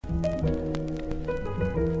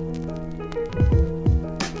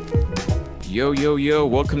Yo, yo, yo,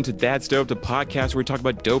 welcome to That's Dope, the podcast where we talk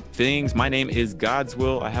about dope things. My name is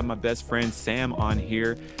Godswill. I have my best friend Sam on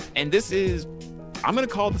here. And this is, I'm going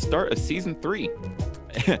to call the start of season 3.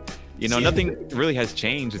 Nothing really has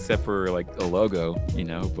changed except for like a logo,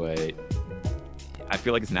 but I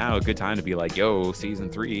feel like it's now a good time to be like, yo, season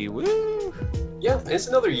 3, woo. Yeah, it's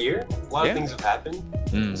another year. A lot of things have happened.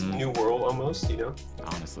 It's a new world almost,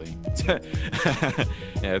 Honestly. Yeah,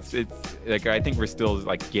 it's like, I think we're still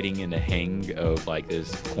like getting in the hang of like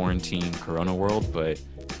this quarantine corona world, but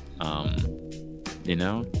I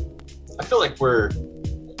feel like we're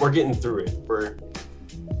getting through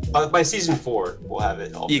it. By season 4 we'll have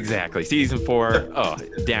it all. Exactly. Season 4,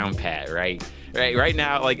 down pat, right? Right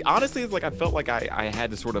now, like honestly, it's like I felt like I had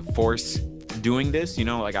to sort of force doing this,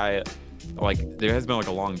 there has been like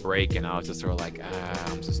a long break and I was just sort of like,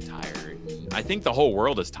 I'm just tired. I think the whole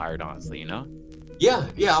world is tired, honestly, Yeah,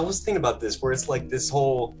 I was thinking about this, where it's like this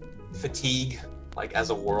whole fatigue, like as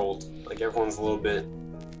a world, like everyone's a little bit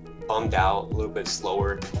bummed out, a little bit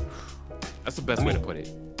slower. That's the best way to put it.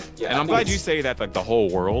 Yeah, and I'm glad you say that, like the whole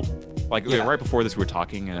world. Like right before this we were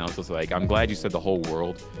talking and I was just like, I'm glad you said the whole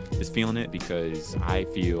world is feeling it, because I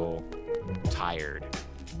feel tired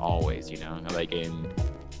always,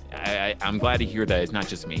 I'm glad to hear that it's not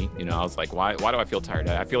just me. I was like, why do I feel tired?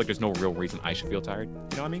 I feel like there's no real reason I should feel tired. You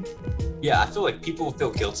know what I mean? Yeah, I feel like people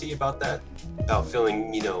feel guilty about that, about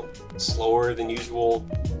feeling, slower than usual,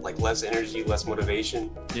 like less energy, less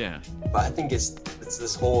motivation. Yeah. But I think it's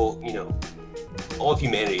this whole, all of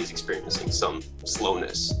humanity is experiencing some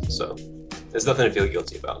slowness. So there's nothing to feel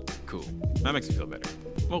guilty about. Cool. That makes me feel better.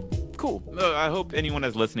 Well, cool. I hope anyone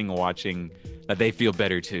that's listening or watching, that they feel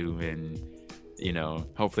better too. And,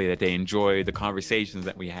 hopefully that they enjoy the conversations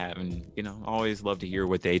that we have, and, always love to hear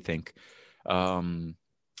what they think. Cause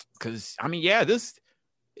it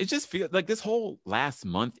just feels like this whole last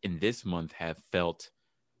month and this month have felt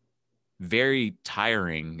very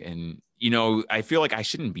tiring. And, I feel like I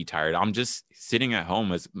shouldn't be tired. I'm just sitting at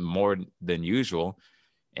home as more than usual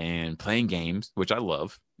and playing games, which I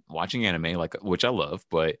love, watching anime, which I love,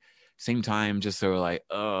 but same time, just sort of like,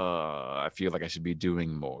 I feel like I should be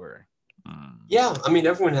doing more. Yeah, I mean,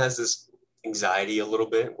 everyone has this anxiety a little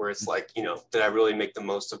bit where it's like, did I really make the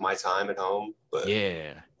most of my time at home? But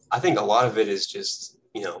yeah, I think a lot of it is just,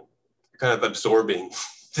 kind of absorbing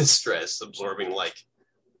the stress, absorbing not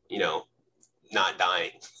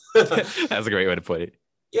dying. That's a great way to put it.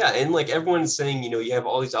 Yeah, and everyone's saying, you have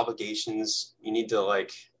all these obligations, you need to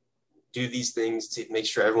do these things to make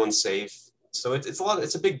sure everyone's safe. So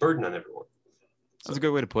it's a big burden on everyone. That's a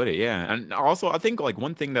good way to put it. Yeah. And also I think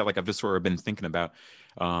one thing that I've just sort of been thinking about,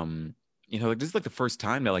 this is the first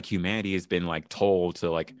time that humanity has been told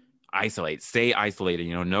to isolate, stay isolated,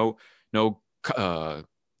 no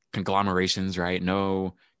conglomerations, right?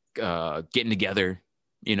 No getting together,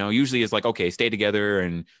 usually it's okay, stay together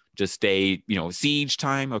and just stay, siege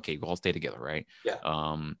time. Okay, we'll all stay together, right?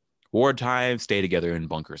 Yeah. Wartime, stay together in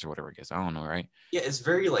bunkers or whatever it is. I don't know, right? Yeah, it's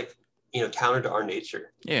very counter to our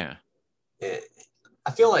nature. Yeah. I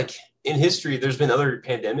feel like in history, there's been other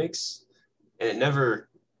pandemics, and it never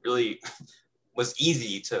really was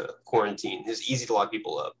easy to quarantine. It's easy to lock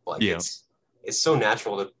people up. It's so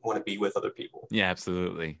natural to want to be with other people. Yeah,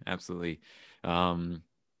 absolutely. And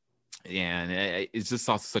it's just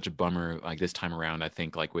also such a bummer, this time around, I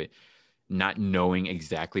think, with not knowing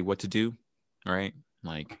exactly what to do, right?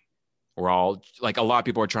 We're all, a lot of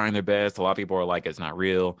people are trying their best. A lot of people are it's not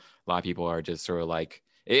real. A lot of people are just sort of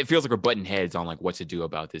it feels like we're butting heads on what to do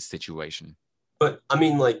about this situation. But I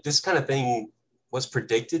mean, this kind of thing was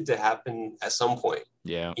predicted to happen at some point.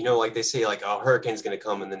 Yeah. They say a hurricane's going to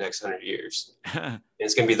come in the next 100 years. And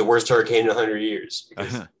it's going to be the worst hurricane in 100 years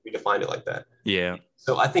because we defined it like that. Yeah.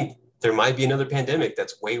 So I think there might be another pandemic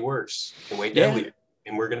that's way worse and way deadlier. Yeah.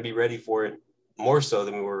 And we're going to be ready for it more so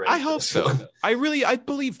than we were ready. I hope so. I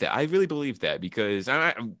believe that. I really believe that, because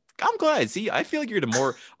I'm glad. See, I feel like you're the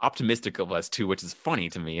more optimistic of us two, which is funny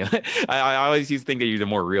to me. I always used to think that you're the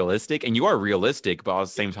more realistic, and you are realistic, but at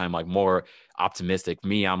the same time, more optimistic.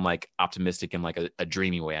 Me, I'm optimistic in a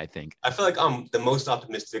dreamy way, I think. I feel like I'm the most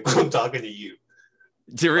optimistic when I'm talking to you.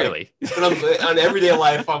 Really? When I'm on everyday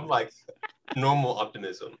life, I'm normal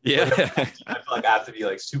optimism. Yeah. I feel like I have to be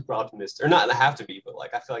super optimistic, or not I have to be, but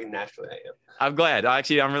I feel like naturally I am. I'm glad.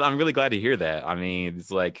 Actually, I'm really glad to hear that. I mean,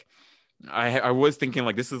 it's I was thinking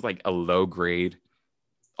this is a low grade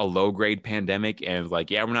pandemic, and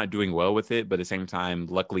we're not doing well with it, but at the same time,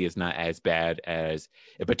 luckily it's not as bad as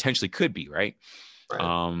it potentially could be, right?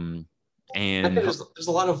 And I think there's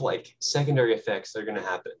a lot of secondary effects that are going to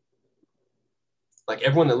happen.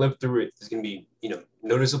 Everyone that lived through it is going to be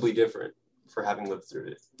noticeably different for having lived through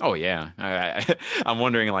it. Oh yeah, I'm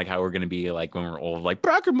wondering like how we're gonna be like when we're old. Like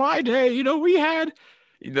back in my day, we had,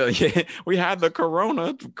 we had the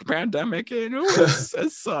Corona pandemic, and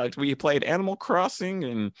it sucked. We played Animal Crossing,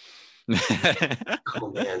 and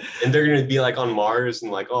oh man, and they're gonna be like on Mars,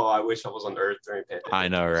 and like, oh, I wish I was on Earth during pandemic. I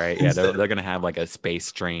know, right? Yeah, they're gonna have like a space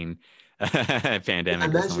strain pandemic.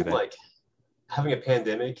 Imagine like having a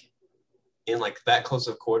pandemic in like that close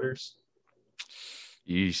of quarters.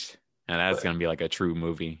 Yeesh. And that's gonna be like a true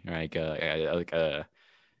movie, like a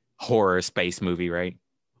horror space movie, right?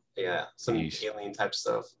 Yeah, some alien type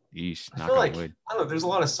stuff. Yeesh. I feel like, I don't know, there's a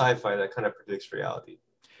lot of sci-fi that kind of predicts reality.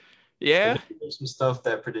 Yeah. There's some stuff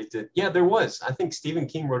that predicted. Yeah, there was. I think Stephen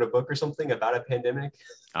King wrote a book or something about a pandemic.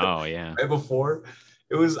 Oh yeah. Right before.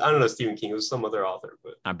 It was, I don't know, Stephen King. It was some other author,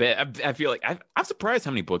 but I bet. I feel like I'm surprised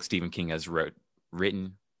how many books Stephen King has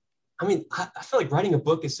written. I mean, I feel like writing a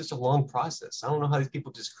book is such a long process. I don't know how these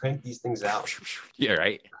people just crank these things out. Yeah,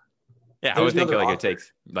 right. Yeah, I would think like it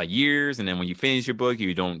takes like years, and then when you finish your book,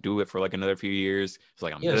 you don't do it for like another few years. It's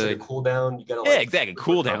like it's like a cool down. You gotta exactly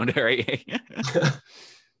cool down, right?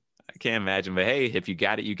 I can't imagine, but hey, if you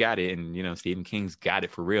got it, you got it, and Stephen King's got it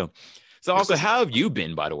for real. So also, how have you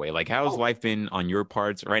been, by the way? Like, how's life been on your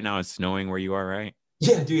parts? Right now, it's snowing where you are, right?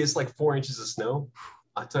 Yeah, dude, it's like 4 inches of snow.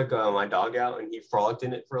 I took my dog out and he frolicked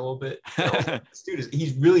in it for a little bit. Like, this dude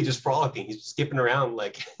he's really just frolicking. He's skipping around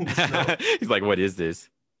like he's like, what is this?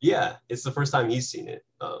 Yeah, it's the first time he's seen it.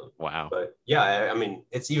 Wow. But yeah, I mean,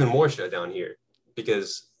 it's even more shut down here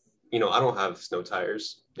because I don't have snow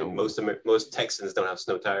tires, and most Texans don't have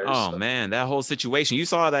snow tires. Oh man, that whole situation. You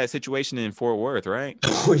saw that situation in Fort Worth, right?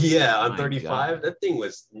 Oh yeah, on 35. That thing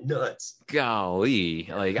was nuts. Golly.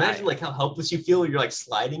 Like imagine like how helpless you feel. You're like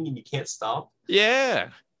sliding and you can't stop. Yeah.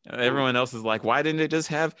 Everyone else is like, why didn't they just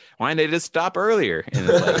stop earlier? And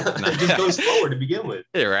it's like, just go slower to begin with.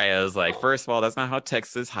 Yeah, right. I was like, first of all, that's not how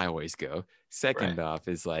Texas highways go. Second off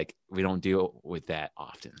is like, we don't deal with that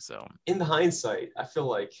often. So in the hindsight, I feel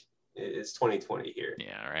like it's 2020 here.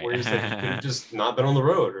 Yeah, right. Where it's like, you could have just not been on the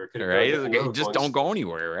road, or could have just don't go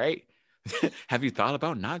anywhere, right? Have you thought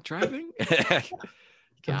about not driving? Have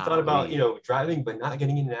you thought about driving but not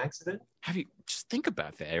getting in an accident? Have you just think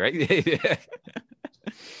about that, right?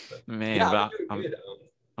 Man, yeah,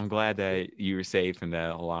 I'm glad that you were safe and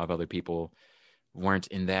that a lot of other people weren't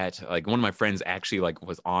in that. Like one of my friends actually like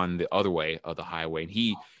was on the other way of the highway, and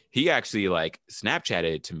he actually like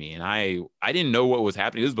Snapchatted to me, and I didn't know what was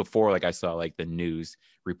happening. It was before like I saw like the news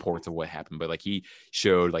reports of what happened, but like he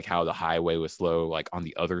showed like how the highway was slow like on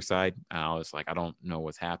the other side, and I was like, I don't know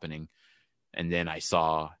what's happening. And then I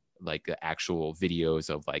saw like the actual videos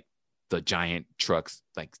of like the giant trucks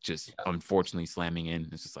like just unfortunately slamming in.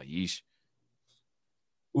 It's just like yeesh.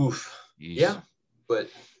 Oof. Yeesh. Yeah, but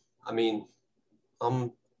I mean,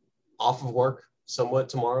 I'm off of work somewhat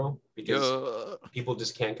tomorrow because people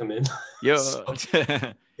just can't come in. Yeah. So,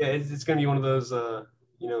 yeah, it's gonna be one of those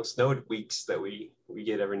snow weeks that we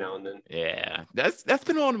get every now and then. Yeah, that's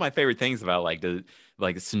been one of my favorite things about like the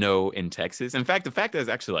snow in Texas. In fact, the fact that it's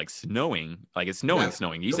actually like snowing, like it's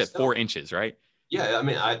snowing. You said 4 inches, right? Yeah, I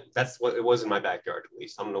mean, that's what it was in my backyard at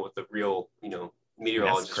least. I don't know what the real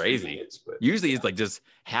meteorologist. That's crazy. Is, but usually it's like just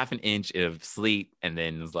half an inch of sleet, and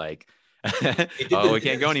then it's like, we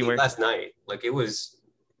can't go anywhere. Last night, like it was,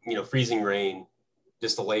 freezing rain,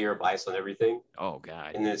 just a layer of ice on everything. Oh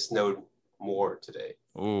God! And then it snowed more today.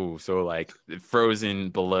 Oh, so like frozen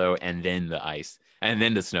below, and then the ice, and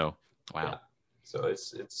then the snow. Wow. Yeah. So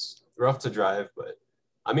it's rough to drive, but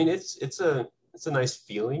I mean it's a nice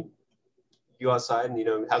feeling. You go outside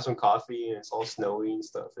and have some coffee and it's all snowy and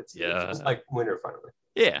stuff. It's like winter finally.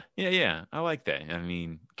 Yeah. I like that. I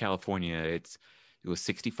mean, California, it was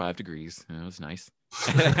 65 degrees. It was nice.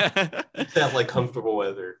 That like comfortable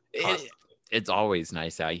weather. It's always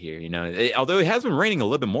nice out here, although it has been raining a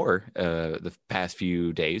little bit more the past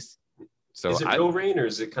few days. So is it real rain, or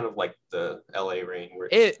is it kind of like the LA rain?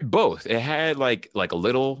 Both. It had like a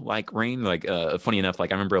little like rain. Like funny enough,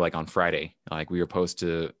 like I remember like on Friday, like we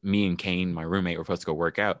were me and Kane, my roommate, were supposed to go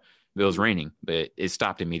work out. It was raining, but it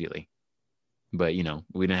stopped immediately. But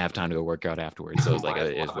we didn't have time to go work out afterwards, so it was like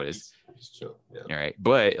it is what it is. Chill. Yeah. All right,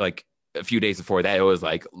 but like a few days before that, it was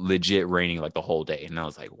like legit raining like the whole day, and I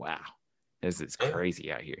was like, wow, this is crazy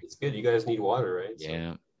out here. It's good. You guys need water, right?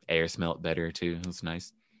 Yeah, air smelled better too. It was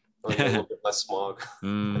nice. A little bit less smog.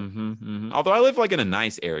 Although I live like in a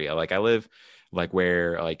nice area, like I live like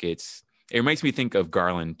where like it makes me think of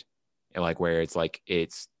Garland, like where it's like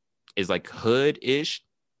like hood-ish,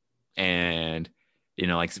 and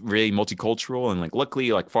like really multicultural, and like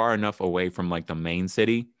luckily like far enough away from like the main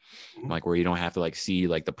city, like where you don't have to like see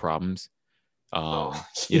like the problems.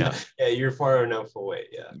 You know, yeah, you're far enough away.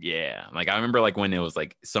 Yeah. Yeah. Like I remember like when it was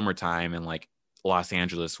like summertime and like Los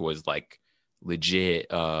Angeles was like legit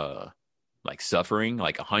like suffering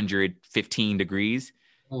like 115 degrees.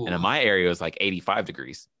 Ooh. And in my area it was like 85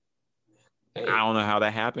 degrees. Hey. I don't know how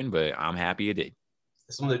that happened, but I'm happy it did.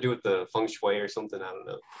 Something to do with the feng shui or something. I don't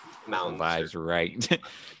know. Mountains. Vibes are right.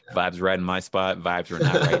 Vibes right in my spot. Vibes are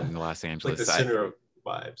not right in Los Angeles. Like the center of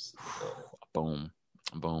vibes. Boom.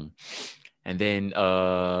 Boom. And then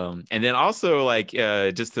also like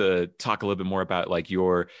just to talk a little bit more about like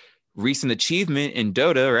your recent achievement in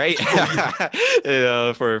Dota, right?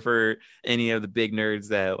 For any of the big nerds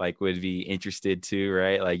that like would be interested to,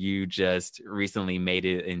 right? Like you just recently made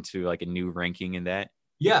it into like a new ranking in that.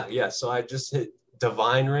 Yeah. So I just hit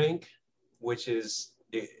Divine rank, which is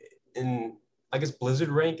in, I guess, Blizzard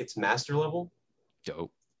rank. It's master level.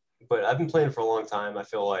 Dope. But I've been playing for a long time. I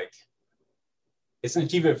feel like it's an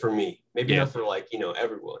achievement for me. Maybe not for like,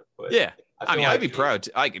 everyone. But yeah. I mean, I'd be proud.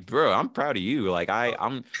 Bro, I'm proud of you. Like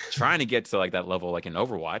I'm trying to get to like that level, like in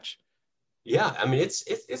Overwatch. Yeah. I mean,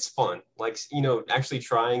 it's fun. Like, actually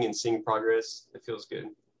trying and seeing progress. It feels good.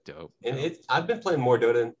 Dope. And I've been playing more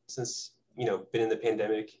Dota since, been in the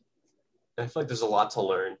pandemic. I feel like there's a lot to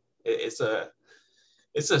learn. It's a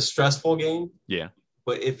stressful game. Yeah.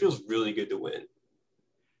 But it feels really good to win.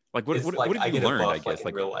 Like what have you learned? I guess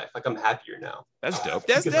like in real life. Like I'm happier now. That's dope.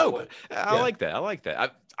 That's dope. I like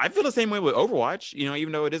that. I feel the same way with Overwatch.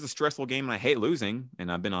 Even though it is a stressful game and I hate losing,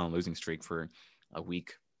 and I've been on a losing streak for a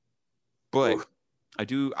week, but oof.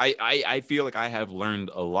 I feel like I have learned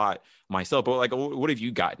a lot myself. But like, what have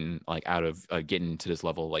you gotten like out of getting to this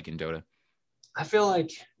level, like in Dota? I feel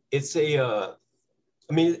like it's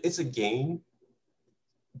it's a game,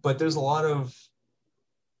 but there's a lot of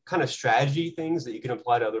kind of strategy things that you can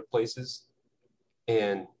apply to other places.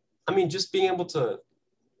 And I mean, just being able to,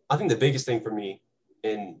 I think the biggest thing for me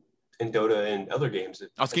in Dota and other games.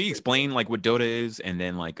 Can you explain like what Dota is, and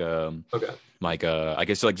then like okay, like I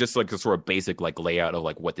guess like just like a sort of basic like layout of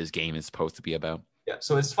like what this game is supposed to be about? Yeah,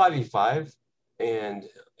 so it's 5v5, and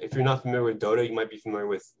if you're not familiar with Dota, you might be familiar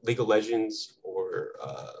with League of Legends or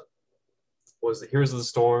what was it, Heroes of the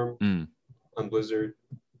Storm on Blizzard,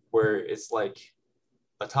 where it's like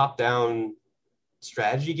a top-down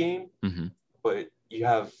strategy game, but you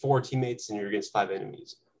have 4 teammates and you're against 5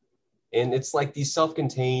 enemies. And it's like these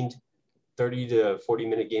self-contained 30 to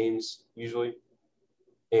 40-minute games usually.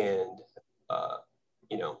 And,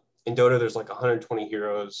 in Dota, there's like 120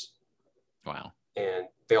 heroes. Wow. And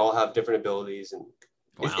they all have different abilities. And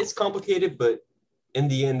it's complicated, but in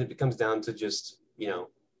the end, it comes down to just,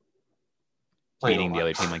 beating the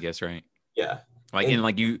other team, I guess, right? Yeah. Like, and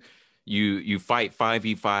like you fight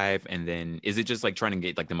 5v5, and then is it just like trying to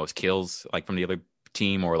get like the most kills like from the other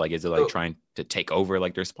team, or like is it like trying to take over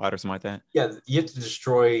like their spot or something like that? Yeah, you have to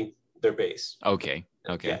destroy their base. Okay.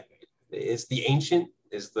 Yeah. It's the ancient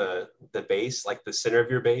is the base, like the center of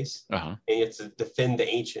your base, and you have to defend the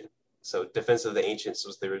ancient. So Defense of the Ancients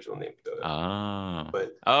was the original name of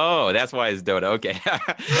Dota. That's why it's Dota. Okay.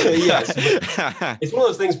 Yes. It's one of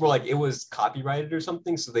those things where like it was copyrighted or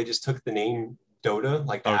something, so they just took the name Dota,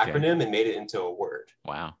 like the acronym, and made it into a word.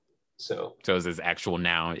 Wow. So is this actual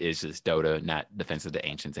now is just Dota, not Defense of the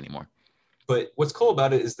Ancients anymore. But what's cool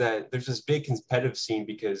about it is that there's this big competitive scene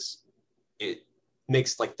because it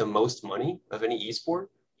makes like the most money of any esport.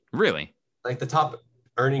 Really? Like the top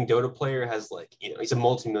earning Dota player has like, he's a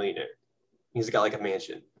multimillionaire. He's got like a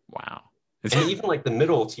mansion. Wow. And even like the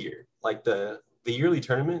middle tier, like the yearly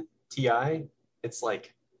tournament, TI, it's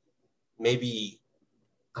like maybe,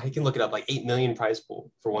 I can look it up, like 8 million prize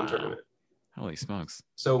pool for one tournament. Holy smokes.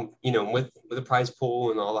 So, with the prize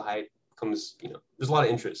pool and all the hype comes, there's a lot of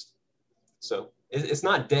interest. So it's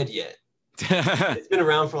not dead yet. It's been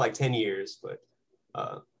around for like 10 years, but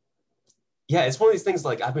it's one of these things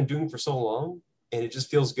like I've been doing for so long, and it just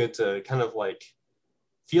feels good to kind of like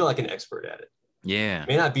feel like an expert at it. Yeah.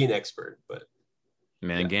 May not be an expert, but.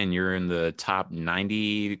 Again, you're in the top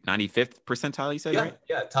 95th percentile, you said, right?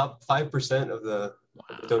 Yeah, top 5% of the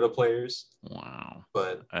Dota players. Wow.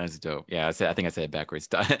 But that's dope. Yeah, I think I said it backwards.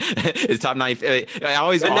 It's top 90. I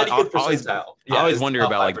always wonder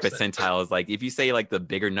about like percentiles. Like if you say like the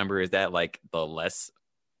bigger number, is that like the less?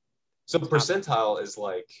 So percentile is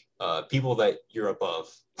like people that you're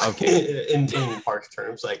above. Okay. in park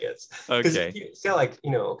terms, I guess. Okay. You say like,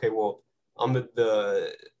 okay, well, I'm at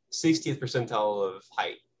the 60th percentile of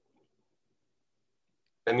height.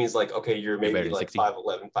 That means like, okay, you're maybe like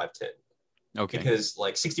 5'11", 5'10". Okay. Because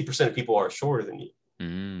like 60% of people are shorter than you.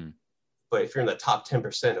 Mm. But if you're in the top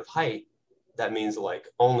 10% of height, that means like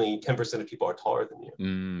only 10% of people are taller than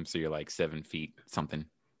you. So you're like 7 feet something.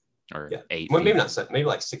 or yeah. 8 well, feet. maybe not 7, maybe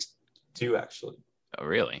like 6'2" actually. Oh,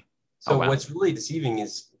 really? So what's really deceiving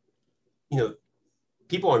is,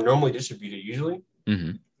 people are normally distributed usually.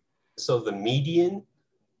 Mm-hmm. So the median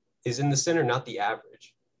is in the center, not the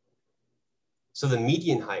average. So the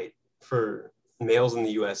median height for males in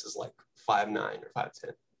the US is like 5'9" or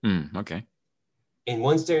 5'10". Okay. In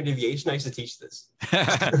one standard deviation, I used to teach this.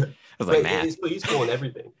 I was like, math. It's so useful in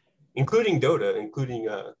everything, including Dota, including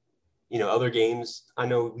other games. I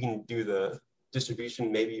know we can do the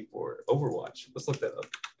distribution maybe for Overwatch. Let's look that up.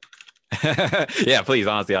 Yeah, please.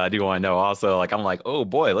 Honestly, I do want to know. Also, like, I'm like, oh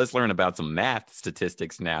boy, let's learn about some math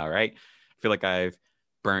statistics now, right? I feel like I've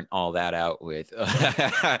burnt all that out with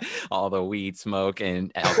all the weed smoke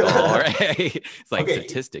and alcohol, right? It's like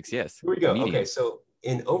statistics, yes. Here we go. Medium. Okay, so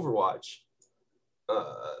in Overwatch,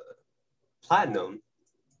 Platinum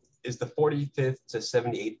is the 45th to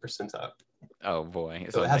 78th percentile. Oh boy.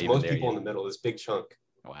 So it has most people in the middle, this big chunk.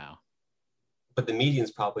 Wow. But the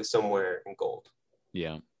median's probably somewhere in gold.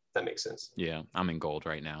 Yeah. That makes sense. Yeah, I'm in gold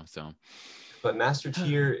right now, so. But master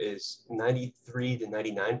tier is 93 to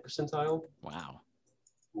 99 percentile. Wow.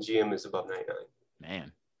 GM is above 99.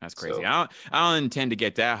 Man, that's crazy. So, I don't intend to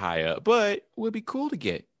get that high up, but it would be cool to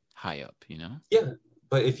get high up, Yeah,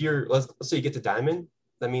 but if you're, let's say you get to diamond,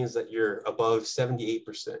 that means that you're above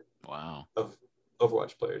 78%. Wow. Of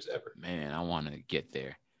Overwatch players ever. Man, I want to get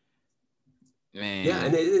there. Man. Yeah,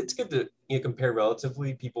 and it's good to compare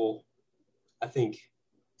relatively. People, I think,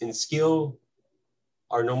 in skill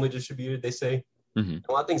are normally distributed, they say. Mm-hmm.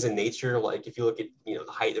 A lot of things in nature, like if you look at, the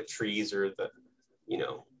height of trees or the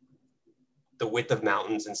width of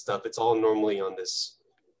mountains and stuff, it's all normally on this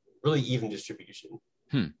really even distribution.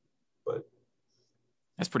 But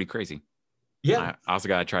that's pretty crazy. Yeah. I also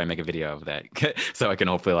got to try and make a video of that so I can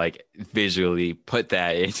hopefully like visually put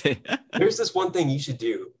that into. There's this one thing you should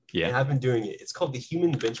do. Yeah. And I've been doing it. It's called the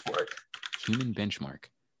human benchmark. Human benchmark.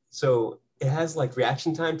 So it has like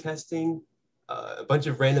reaction time testing, a bunch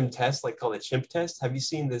of random tests like called the chimp test. Have you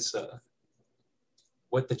seen this,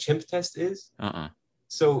 what the chimp test is?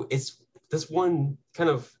 So it's this one kind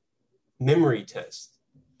of memory test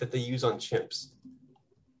that they use on chimps.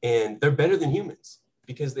 And they're better than humans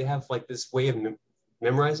because they have like this way of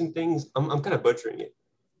memorizing things. I'm kind of butchering it,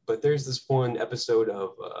 but there's this one episode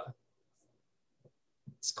of,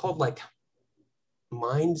 it's called like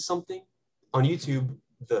Mind something on YouTube.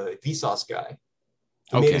 The Vsauce guy,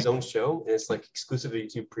 he made his own show, and it's like exclusive to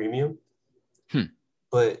YouTube Premium.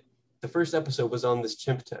 But the first episode was on this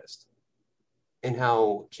chimp test and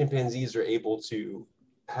how chimpanzees are able to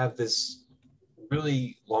have this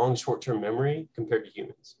really long short-term memory compared to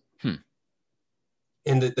humans.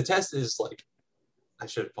 And the test is like, I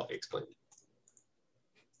should have probably explained it.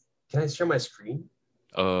 Can I share my screen?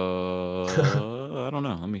 I don't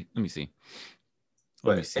know. Let me see.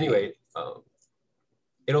 Anyway,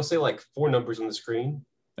 it'll say like 4 numbers on the screen.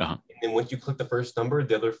 And then once you click the first number,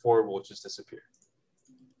 the other 4 will just disappear.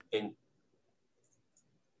 And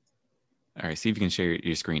all right, see if you can share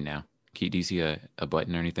your screen now. Do you see a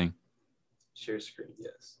button or anything? Share screen,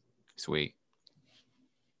 yes. Sweet.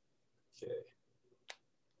 Okay.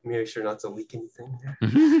 Let me make sure not to leak anything there.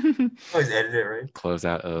 Always edit it, right? Close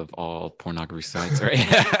out of all pornography sites, right?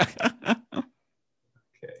 Okay. All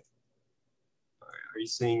right. Are you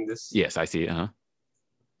seeing this? Yes, I see it. Okay.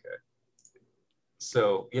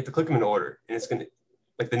 So you have to click them in order, and it's gonna,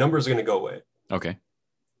 like, the numbers are gonna go away. Okay.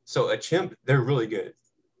 So a chimp, they're really good.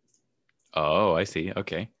 Oh, I see.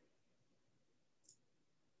 Okay.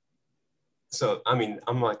 So I mean,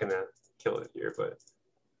 I'm not gonna kill it here, but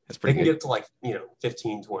that's pretty they can good. get to like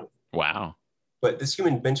 15, 20. Wow. But this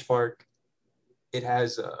human benchmark, it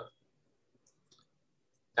has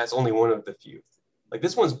that's only one of the few. Like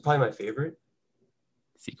this one's probably my favorite.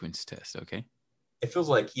 Sequence test. Okay. It feels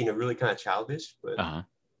like really kind of childish, but but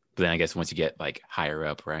then I guess once you get like higher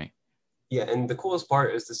up, right? Yeah, and the coolest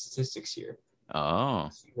part is the statistics here. Oh.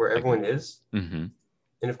 Where everyone is. Mm-hmm.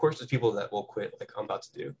 And of course, there's people that will quit, like I'm about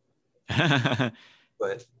to do.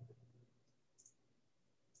 But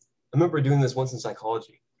I remember doing this once in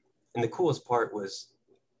psychology, and the coolest part was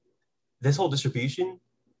this whole distribution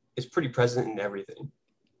is pretty present in everything.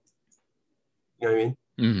 You know what I mean?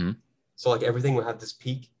 Mm-hmm. So like everything will have this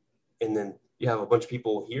peak, and then you have a bunch of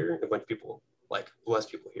people here, and a bunch of people, like less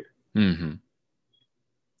people here. Mm-hmm.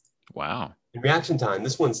 Wow. In reaction time,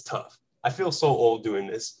 this one's tough. I feel so old doing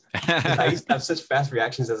this. I used to have such fast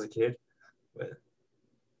reactions as a kid. But...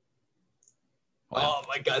 Wow. Oh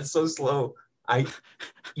my God, so slow. I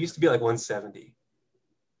used to be like 170.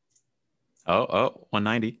 Oh,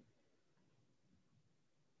 190.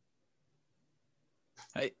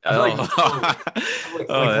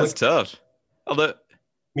 That's tough. Although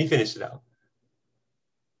me finish it out.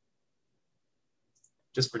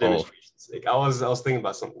 Just for demonstration's sake. I was thinking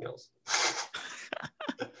about something else.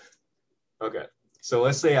 Okay. So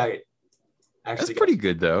let's say I actually. That's pretty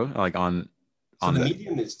good though. Like on the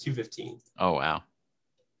medium is 215. Oh wow.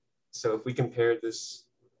 So if we compare this.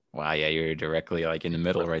 Wow, yeah, you're directly like in the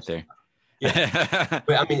middle right there. Yeah.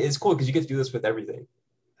 But I mean, it's cool because you get to do this with everything.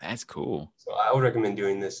 That's cool. So I would recommend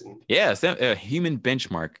doing this.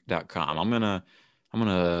 Humanbenchmark.com. I'm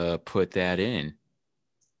gonna put that in.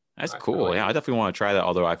 That's cool. Yeah, I definitely want to try that.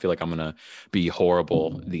 Although I feel like I'm gonna be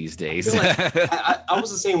horrible these days. I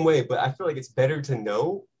was the same way, but I feel like it's better to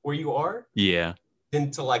know where you are. Yeah.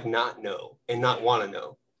 Than to like not know and not want to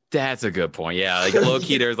know. That's a good point. Yeah, like low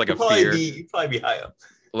key, there's like a fear. You'd probably be high up.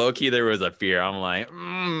 Low key, there was a fear. I'm like,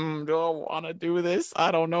 do I want to do this?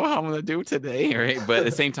 I don't know how I'm gonna do today, right? But at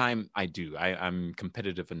the same time, I do. I'm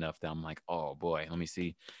competitive enough that I'm like, oh boy, let me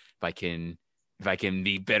see if I can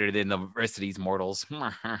be better than the rest of these mortals.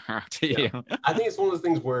 Yeah. I think it's one of those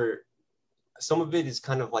things where some of it is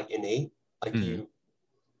kind of like innate, like you,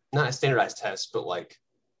 not a standardized test, but like,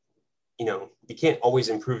 you know, you can't always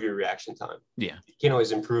improve your reaction time. Yeah, you can't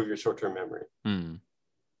always improve your short-term memory.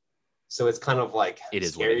 So it's kind of like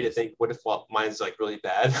scary to think, what if mine's like really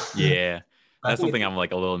bad? Yeah, that's something I'm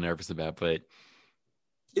like a little nervous about, but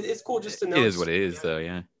it's cool just to know. It is what it is, though.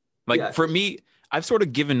 Yeah, like for me, I've sort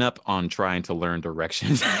of given up on trying to learn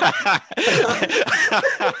directions.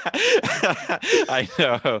 I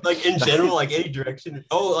know. Like in general, like any direction.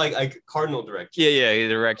 Oh, like cardinal directions. Yeah,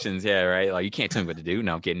 directions. Yeah, right. Like you can't tell me what to do.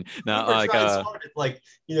 No, I'm kidding. No, like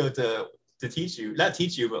you know, to teach you, not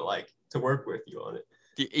teach you, but like to work with you on it.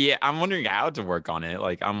 Yeah, I'm wondering how to work on it.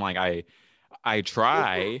 Like I'm like I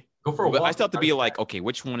try. Go for a walk. But I still have to be like, okay,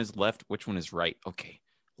 which one is left? Which one is right? Okay,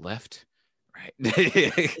 left. Right.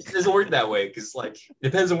 It doesn't work that way because like it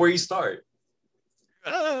depends on where you start.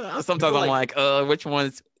 Sometimes I'm like, which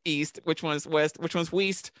one's east? Which one's west? Which one's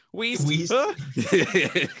west?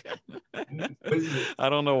 I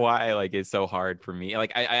don't know why like it's so hard for me.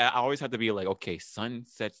 Like I always have to be like, okay, sun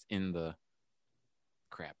sets in the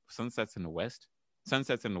west. Sun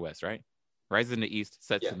sets in the west, right? Rises in the east,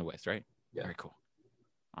 sets in the west, right? Yeah. Very cool.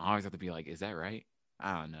 I always have to be like, is that right?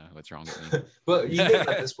 I don't know what's wrong with me. Well, you think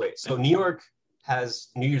about it this way. So New York has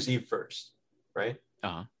New Year's Eve first, right?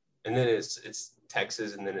 Uh-huh. And then it's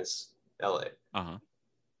Texas, and then it's LA. Uh-huh.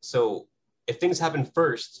 So if things happen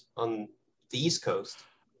first on the East Coast,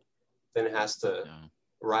 then it has to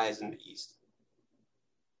rise in the East.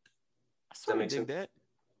 Does that make sense? That?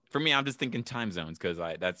 For me, I'm just thinking time zones because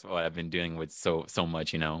that's what I've been doing with so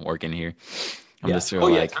much, you know, working here. I'm just sort of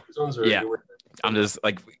like, time zones are I'm just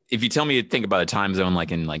like, if you tell me to think about a time zone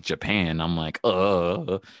like in like Japan, I'm like,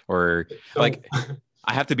 or like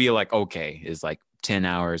I have to be like, okay, it's like 10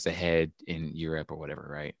 hours ahead in Europe or whatever,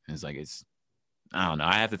 right? It's like I don't know.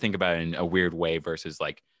 I have to think about it in a weird way versus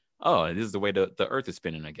like, oh, this is the way the Earth is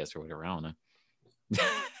spinning, I guess, or whatever. I don't know.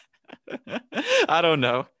 I don't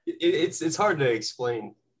know. It's hard to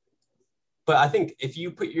explain, but I think if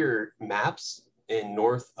you put your maps in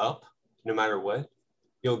north up, no matter what,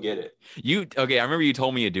 you'll get it. Okay? I remember you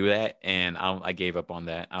told me to do that, and I gave up on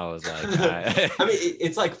that. I was like, I mean,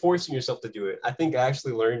 it's like forcing yourself to do it. I think I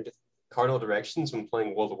actually learned cardinal directions when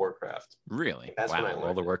playing World of Warcraft. Really? That's when I learned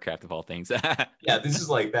World of Warcraft of all things. Yeah, this is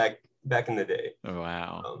like back in the day. Oh,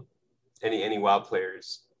 wow. Any WoW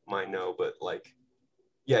players might know, but like,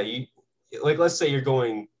 yeah, you like let's say you're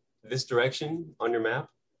going this direction on your map,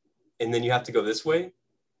 and then you have to go this way.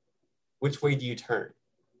 Which way do you turn?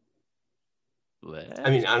 Left?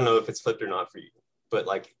 I mean, I don't know if it's flipped or not for you, but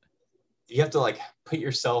like you have to like put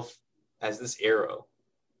yourself as this arrow,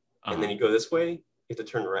 and then you go this way, you have to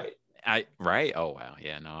turn right. Right? Oh wow,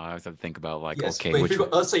 yeah. No, I always have to think about like, yes, okay,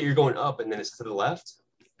 let's say you're going up, and then it's to the left,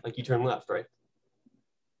 like you turn left, right?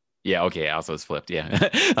 Yeah. Okay. Also, it's flipped. Yeah.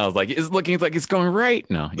 I was like, it's looking like it's going right.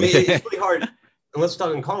 No, it's really hard unless we're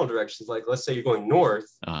talking cardinal directions. Like, let's say you're going north,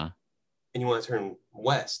 and you want to turn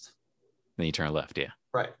west. Then you turn left. Yeah.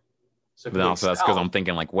 Right. So but also that's because I'm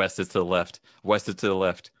thinking like west is to the left. West is to the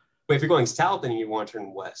left. But if you're going south, then you want to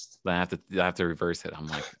turn west. Then I have to reverse it. I'm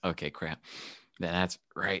like, okay, crap. Then that's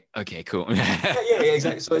right. Okay, cool. yeah,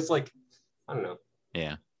 exactly. So it's like, I don't know.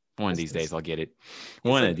 Yeah. One of these days I'll get it.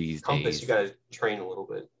 One of these days. You got to train a little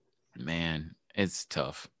bit. Man, it's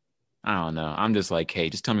tough. I don't know. I'm just like, hey,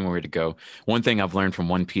 just tell me where to go. One thing I've learned from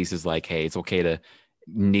One Piece is like, hey, it's okay to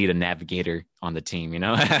need a navigator on the team, you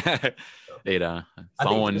know?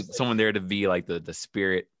 Someone there to be like the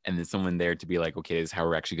spirit, and then someone there to be like, okay, this is how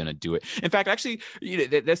we're actually going to do it. In fact, actually, I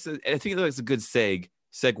think that's a good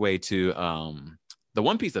segue to the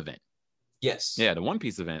One Piece event. Yes. Yeah, the One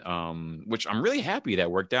Piece event, which I'm really happy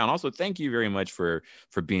that worked out. And also, thank you very much for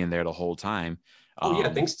being there the whole time. Oh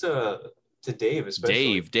yeah, thanks to Dave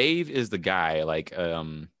especially. Dave is the guy, like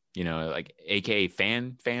like AKA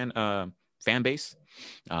fan base.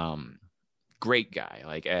 Great guy.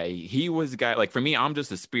 Like he was the guy. Like for me, I'm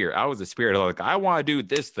just a spirit. I was a spirit. Like I want to do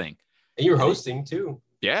this thing. And you're hosting too.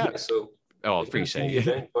 Yeah. So appreciate it.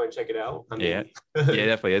 Event, go and check it out. I mean, yeah,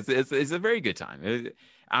 definitely. It's a very good time.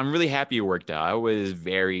 I'm really happy it worked out. I was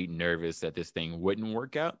very nervous that this thing wouldn't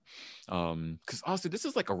work out. Because also this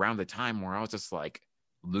is like around the time where I was just like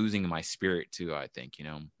losing my spirit too. I think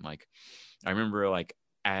like I remember like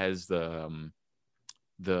as the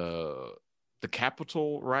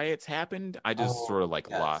Capitol riots happened, I just sort of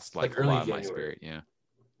lost like a lot of my spirit. Yeah.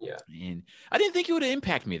 Yeah. And I didn't think it would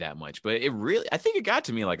impact me that much, but I think it got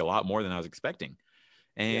to me like a lot more than I was expecting.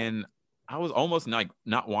 And I was almost not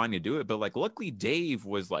wanting to do it, but like luckily Dave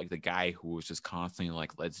was like the guy who was just constantly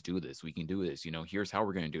like, let's do this. We can do this. Here's how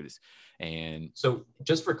we're going to do this. And so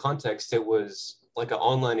just for context, it was like an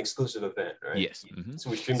online exclusive event, right? Yes. Mm-hmm. So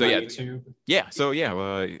we streamed on YouTube. Yeah. So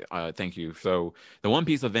thank you. So the One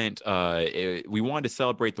Piece event, we wanted to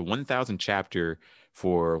celebrate the 1000 chapter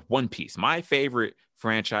for One Piece, my favorite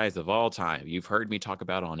franchise of all time. You've heard me talk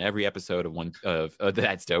about it on every episode of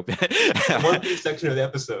That's Dope. The One Piece section of the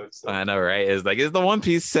episodes. So. I know, right? It's the One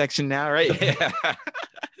Piece section now, right? Yeah.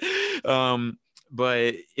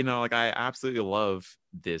 But like I absolutely love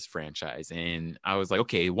this franchise, and I was like,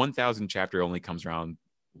 okay, 1000 chapter only comes around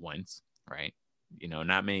once, right?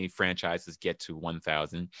 Not many franchises get to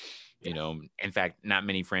 1000. In fact, not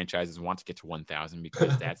many franchises want to get to 1000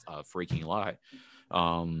 because that's a freaking lot.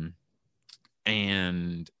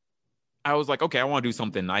 And I was like, okay, I want to do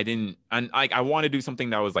something. I want to do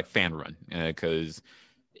something that was like fan run, because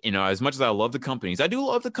as much as I love the companies, I do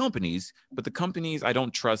love the companies, but the companies, I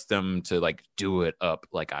don't trust them to like do it up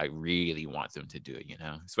like I really want them to do it,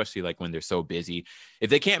 especially like when they're so busy.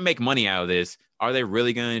 If they can't make money out of this, are they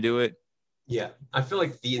really going to do it? Yeah. I feel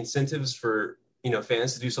like the incentives for,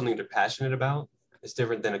 fans to do something they're passionate about is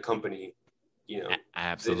different than a company,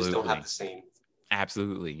 Absolutely. They just don't have the same.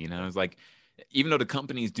 Absolutely. It's like, even though the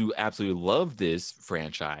companies do absolutely love this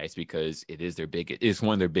franchise because it's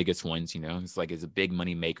one of their biggest ones, it's like it's a big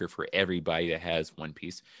money maker for everybody that has One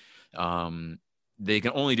Piece. They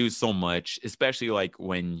can only do so much, especially like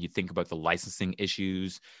when you think about the licensing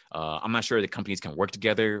issues. I'm not sure the companies can work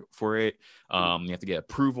together for it. You have to get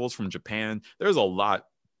approvals from Japan. There's a lot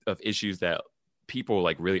of issues that people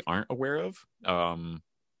like really aren't aware of.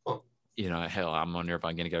 Hell, I'm wondering if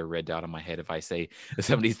I'm going to get a red dot on my head if I say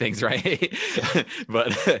some of these things, right?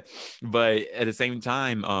 but at the same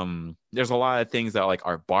time, there's a lot of things that like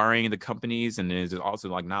are barring the companies, and there's also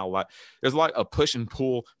like not a lot. There's a lot of push and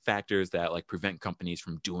pull factors that like prevent companies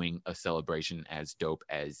from doing a celebration as dope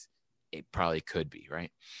as it probably could be,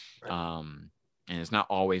 right? And it's not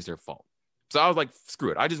always their fault. So I was like,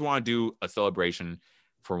 screw it. I just want to do a celebration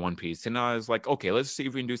for One Piece. And I was like, okay, let's see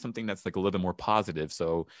if we can do something that's like a little bit more positive.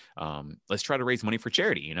 So let's try to raise money for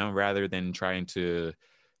charity, rather than trying to,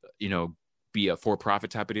 be a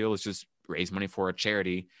for-profit type of deal. Let's just raise money for a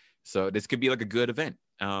charity. So this could be like a good event.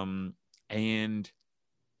 And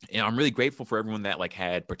I'm really grateful for everyone that like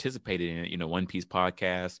had participated in it, One Piece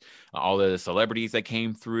podcast, all the celebrities that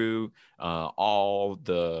came through, all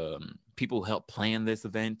the people who helped plan this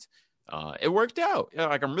event. It worked out.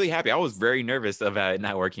 Like I'm really happy. I was very nervous about it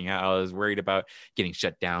not working out. I was worried about getting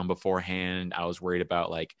shut down beforehand. I was worried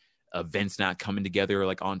about like events not coming together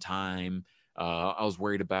like on time. I was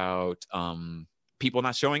worried about people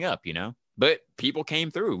not showing up, but people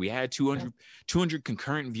came through. We had 200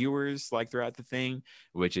 concurrent viewers like throughout the thing,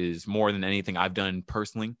 which is more than anything I've done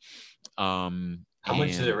personally. How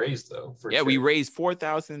much did it raise though? We raised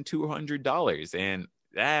 $4,200, and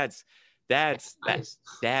that's nice.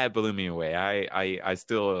 That blew me away. I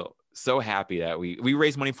still so happy that we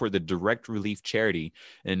raised money for the Direct Relief charity,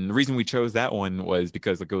 and the reason we chose that one was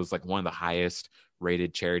because like it was like one of the highest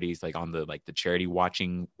rated charities like on the charity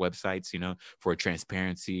watching websites, for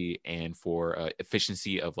transparency and for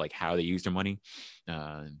efficiency of like how they use their money.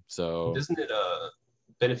 So doesn't it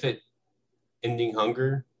benefit ending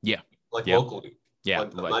hunger? Locally. Yeah,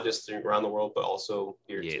 not just around the world, but also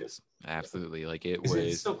here too. Absolutely. Like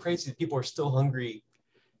it's so crazy. People are still hungry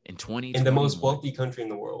in 2020 in the most wealthy country in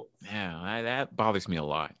the world. Yeah, that bothers me a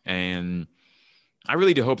lot, and I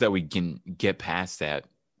really do hope that we can get past that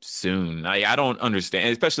soon. I don't understand,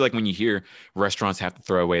 especially like when you hear restaurants have to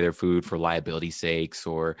throw away their food for liability sakes,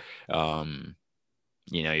 or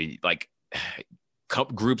like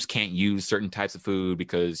groups can't use certain types of food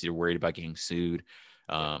because you're worried about getting sued.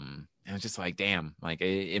 And it's just like, damn, like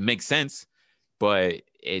it makes sense. but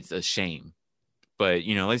it's a shame. But,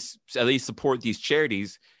 you know, let's at least support these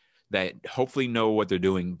charities that hopefully know what they're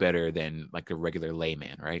doing better than like a regular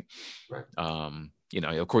layman, right? You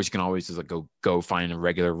know, of course, you can always just like go find a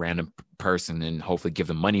regular random person and hopefully give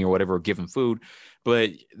them money or whatever, or give them food.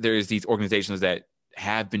 But there's these organizations that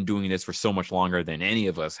have been doing this for so much longer than any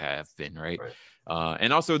of us have been, right?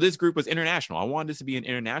 And also, this group was international. I wanted this to be an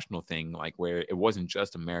international thing, like where it wasn't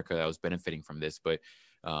just America that was benefiting from this, but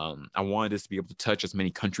I wanted this to be able to touch as many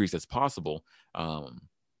countries as possible.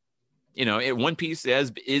 You know, One Piece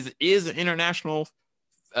is an international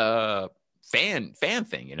fan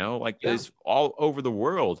thing, you know, like it's all over the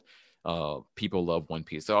world. People love One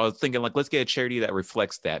Piece. So I was thinking, like, let's get a charity that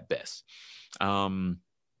reflects that best. And,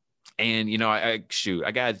 you know, I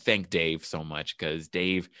gotta thank Dave so much, because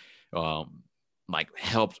Dave like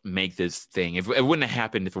helped make this thing. If it wouldn't have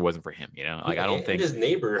happened if it wasn't for him, you know, like I don't think his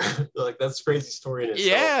neighbor, like that's a crazy story in itself.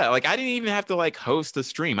 Yeah, like I didn't even have to like host the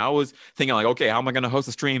stream. I was thinking like, okay, how am I going to host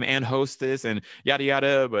a stream and host this and yada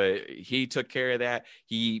yada, but he took care of that.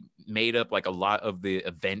 He made up like a lot of the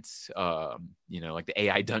events, you know, like the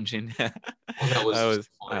AI dungeon. That was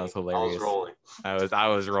hilarious. I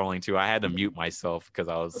was rolling too. I had to mute myself because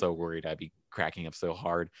I was so worried I'd be cracking up so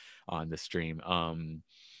hard on the stream.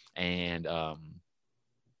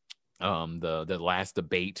 The last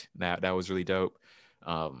debate that was really dope.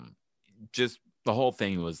 Just the whole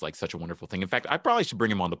thing was like such a wonderful thing. In fact, I probably should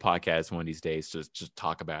bring him on the podcast one of these days to just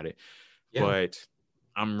talk about it. But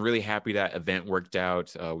I'm really happy that event worked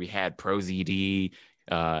out. We had ProZD,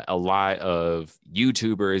 a lot of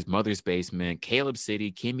YouTubers, Mother's Basement, Caleb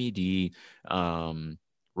City, Kimmy D,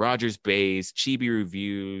 Rogers Base, Chibi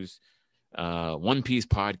Reviews, One Piece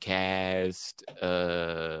podcast,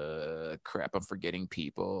 crap, I'm forgetting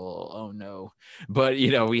people. Oh no. But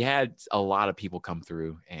you know, we had a lot of people come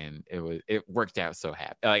through, and it worked out so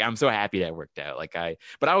happy. Like I'm so happy that it worked out.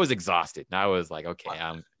 But I was exhausted, and I was like, okay,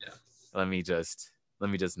 let me just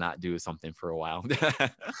not do something for a while.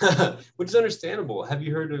 Which is understandable. Have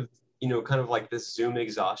you heard of, you know, kind of like this Zoom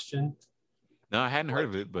exhaustion? No, I hadn't heard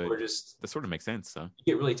of it, but that sort of makes sense. So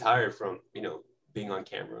you get really tired from, you know, being on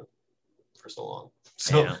camera for so long.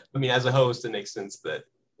 So I mean, as a host, it makes sense that.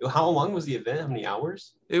 How long was the event? How many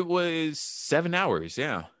hours? It was 7 hours.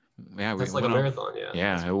 Yeah. That's like a marathon.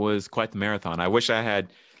 Yeah, it was quite the marathon. I wish I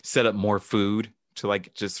had set up more food to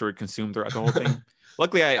like just sort of consume throughout the whole thing.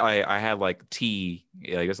 Luckily, I had like tea.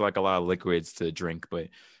 Yeah, there's like a lot of liquids to drink, but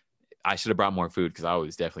I should have brought more food because I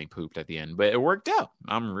was definitely pooped at the end. But it worked out.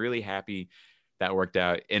 I'm really happy that worked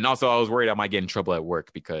out. And also, I was worried I might get in trouble at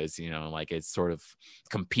work because, you know, like it's sort of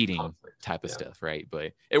competing type of stuff, right?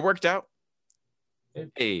 But it worked out.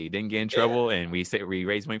 Hey, didn't get in trouble, and we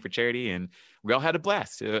raised money for charity, and we all had a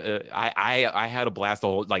blast. I had a blast,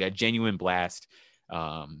 like a genuine blast.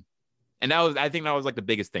 And I think that was like the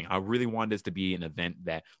biggest thing. I really wanted this to be an event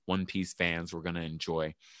that One Piece fans were going to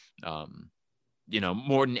enjoy, you know,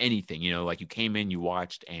 more than anything. You know, like you came in, you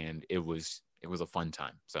watched, and it was a fun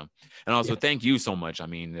time. So, and also thank you so much. I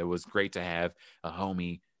mean, it was great to have a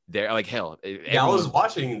homie there. Like hell, I was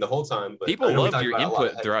watching the whole time. But people loved your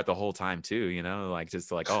input throughout the whole time too. You know, like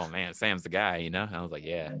just like, oh man, Sam's the guy. You know, I was like,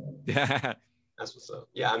 yeah. That's what's up.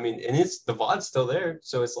 Yeah, I mean, and the VOD's still there,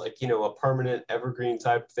 so it's like, you know, a permanent evergreen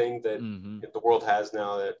type thing that the world has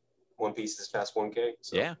now that One Piece is past 1K.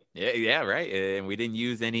 So. Yeah, right. And we didn't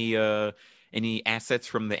use any assets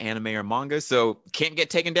from the anime or manga, so can't get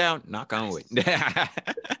taken down. Knock on wood.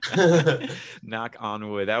 Knock on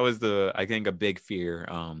wood. That was I think a big fear,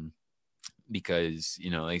 because, you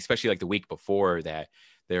know, especially like the week before that,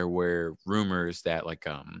 there were rumors that like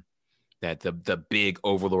that the big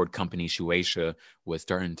overlord company Shueisha was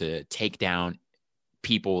starting to take down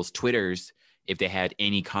people's Twitters if they had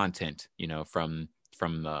any content, you know, from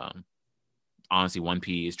honestly One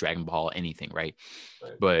Piece, Dragon Ball, anything, right?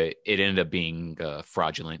 But it ended up being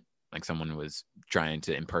fraudulent, like someone was trying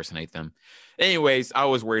to impersonate them. Anyways, I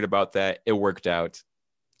was worried about that. It worked out.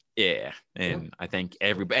 Yeah, and I thank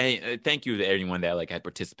everybody. Thank you to everyone that like had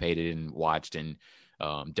participated and watched and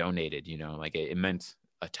donated. You know, like it meant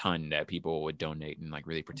a ton that people would donate and like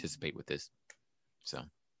really participate with this. So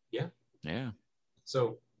yeah.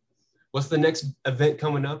 So what's the next event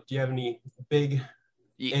coming up? Do you have any big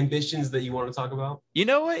ambitions that you want to talk about? You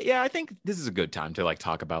know what? Yeah, I think this is a good time to like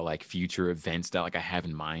talk about like future events that like I have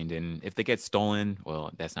in mind. And if they get stolen,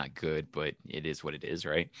 well, that's not good, but it is what it is,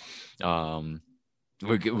 right?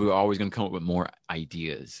 We're always going to come up with more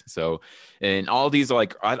ideas. So, and all these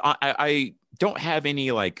like I don't have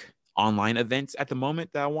any like online events at the moment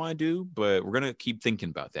that I want to do, but we're gonna keep thinking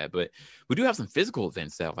about that. But we do have some physical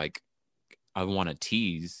events that like I want to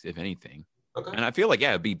tease, if anything. Okay. And I feel like, yeah,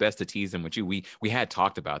 it'd be best to tease them with you. We had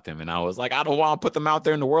talked about them, and I was like, I don't want to put them out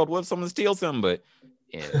there in the world. What if someone steals them? But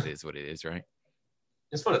yeah, it is what it is, right?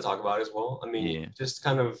 It's fun to talk about as well. I mean, just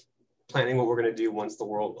kind of planning what we're going to do once the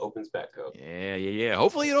world opens back up. Yeah.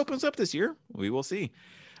 Hopefully it opens up this year. We will see.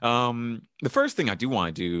 The first thing I do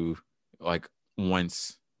want to do, like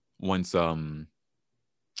once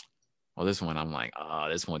well, this one I'm like, oh,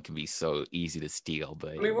 this one can be so easy to steal. But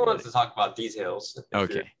I mean, we don't have to talk about details.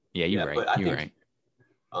 Okay. Yeah, you're right. But you're right.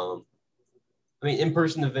 I mean,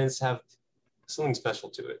 in-person events have something special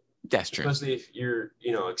to it. That's true. Especially if you're,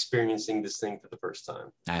 experiencing this thing for the first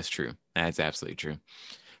time. That's true. That's absolutely true.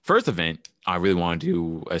 First event I really want to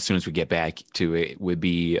do as soon as we get back to it would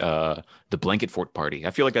be the Blanket Fort party.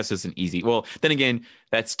 I feel like that's just an easy. Well, then again,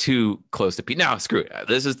 that's too close to No, screw it.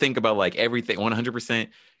 Let's just think about like everything 100%.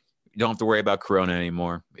 You don't have to worry about Corona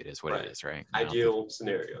anymore. It is what it is, right? Ideal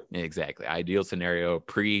scenario. Exactly. Ideal scenario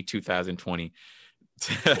pre-2020.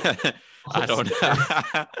 I don't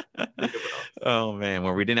know. Oh man,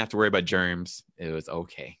 when we didn't have to worry about germs, it was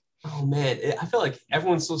okay. Oh man, I feel like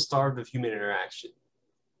everyone's so starved of human interaction,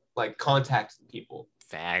 like contacting people.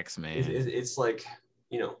 Facts, man. It's like,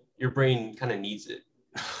 your brain kind of needs it.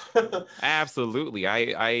 Absolutely.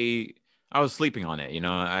 I was sleeping on it.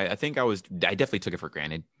 I think I definitely took it for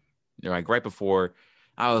granted. Like right before,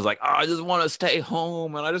 I was like, oh, I just want to stay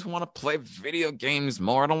home and I just want to play video games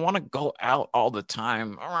more. I don't want to go out all the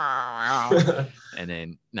time. And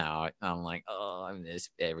then now I'm like, oh, I miss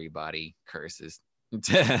everybody. Curses.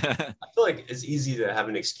 I feel like it's easy to have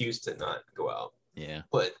an excuse to not go out. Yeah.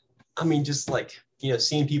 But I mean, just like,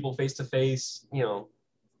 seeing people face to face,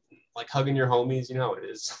 like hugging your homies, you know how it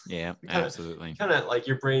is. Yeah, absolutely. Kind of like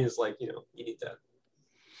your brain is like, you need that.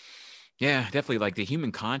 Yeah, definitely. Like the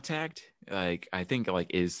human contact, like I think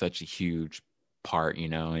like is such a huge part,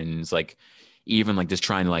 and it's like even like just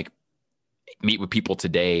trying to like meet with people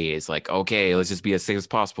today is like, okay, let's just be as safe as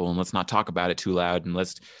possible and let's not talk about it too loud and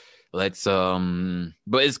let's but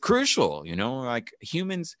it's crucial, like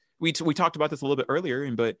humans, we talked about this a little bit earlier,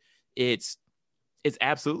 but it's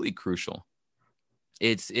absolutely crucial.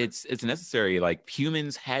 It's necessary. Like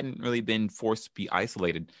humans hadn't really been forced to be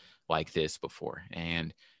isolated like this before,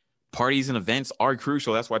 and parties and events are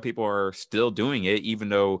crucial. That's why people are still doing it, even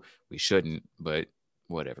though we shouldn't, but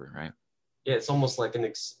whatever, right? Yeah, it's almost like an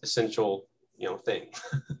essential, thing.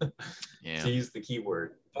 Yeah. To use the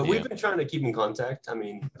keyword. But we've been trying to keep in contact. I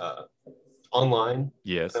mean, online.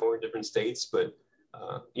 Yes. I know we're in different states, but,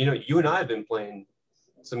 you and I have been playing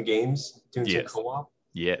some games, doing some co-op.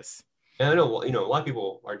 Yes. And I know, a lot of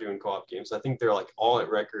people are doing co-op games. I think they're like all at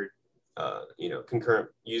record, concurrent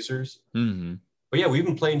users. Mm-hmm. But yeah, we've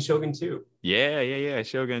been playing Shogun 2. Yeah.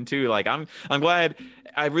 Shogun 2. Like I'm glad.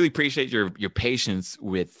 I really appreciate your patience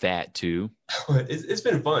with that too. It's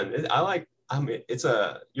been fun. It's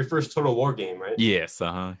your first Total War game, right? Yes.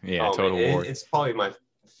 Yeah. Total War. It's probably my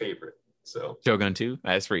favorite. So Shogun 2.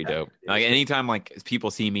 That's pretty dope. Like anytime like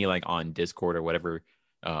people see me like on Discord or whatever,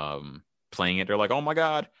 playing it, they're like, "Oh my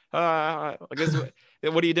god, like this,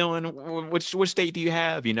 what are you doing? Which state do you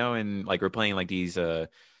have?" And like we're playing like these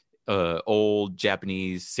old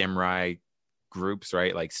Japanese samurai groups,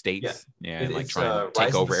 right? Like states, and like trying to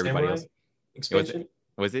take over everybody else. Expansion?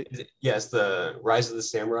 Was it? Yes, the Rise of the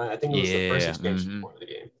Samurai. I think it was the first expansion for the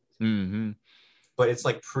game. Mm-hmm. But it's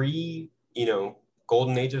like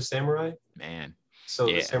Golden Age of Samurai. Man. So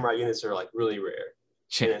the samurai units are like really rare.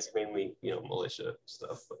 And it's mainly, militia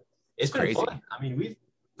stuff. But it's been crazy. Fun. I mean, we've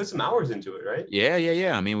put some hours into it, right?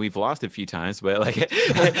 Yeah. I mean, we've lost a few times, but like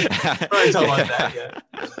probably talk about that, yeah.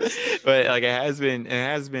 But like it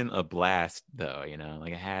has been a blast though,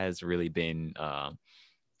 like it has really been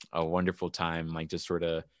a wonderful time, like just sort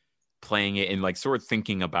of playing it and like sort of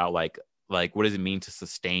thinking about like what does it mean to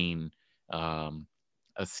sustain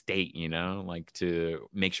a state, like to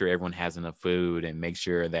make sure everyone has enough food and make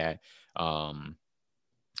sure that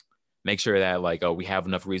like, oh, we have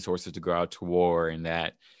enough resources to go out to war, and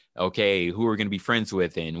that, okay, who are we going to be friends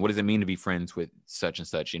with, and what does it mean to be friends with such and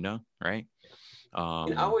such, right?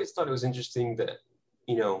 And I always thought it was interesting that,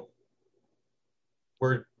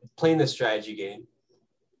 we're playing this strategy game,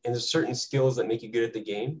 and there's certain skills that make you good at the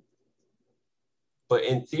game. But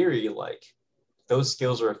in theory, like, those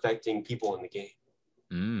skills are affecting people in the game.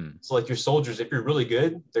 So like your soldiers, if you're really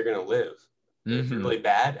good, they're going to live. If you're really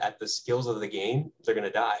bad at the skills of the game, they're going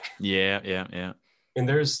to die. Yeah. And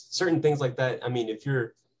there's certain things like that. I mean, if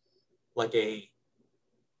you're like a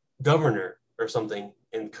governor or something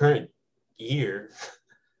in the current year,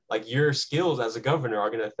 like your skills as a governor are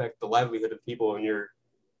going to affect the livelihood of people in your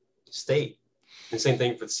state. And same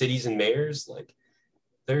thing for cities and mayors. Like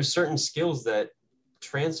there's certain skills that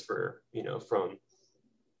transfer, from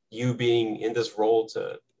you being in this role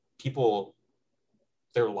to people,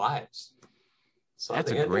 their lives. So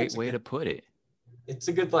that's a great way to put it. It's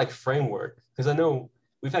a good framework, because I know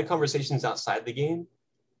we've had conversations outside the game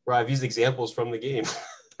where I've used examples from the game.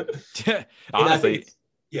 Honestly,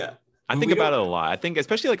 I think about it a lot. I think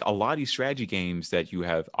especially like a lot of these strategy games that you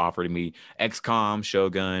have offered me, XCOM,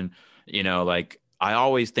 Shogun, I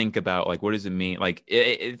always think about like, what does it mean? Like,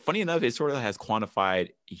 funny enough, it sort of has quantified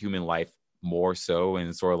human life more so,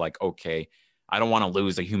 and sort of like, okay, I don't want to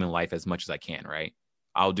lose a human life as much as I can, right?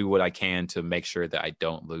 I'll do what I can to make sure that I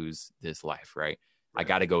don't lose this life, right? I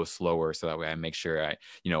got to go slower so that way I make sure I,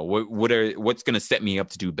 what's going to set me up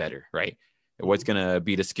to do better, right? What's going to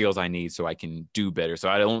be the skills I need so I can do better, so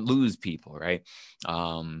I don't lose people, right?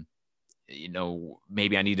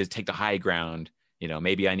 Maybe I need to take the high ground.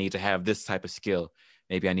 Maybe I need to have this type of skill.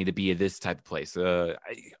 Maybe I need to be in this type of place. I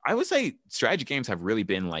would say strategy games have really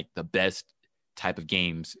been like the best type of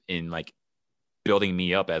games in like building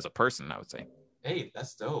me up as a person, I would say. Hey,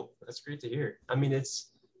 that's dope. That's great to hear. I mean,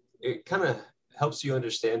 it kind of helps you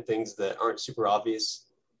understand things that aren't super obvious,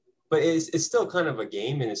 but it's still kind of a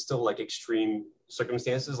game, and it's still like extreme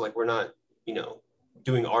circumstances. Like, we're not,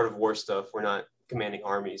 doing Art of War stuff. We're not commanding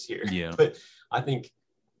armies here. Yeah. But I think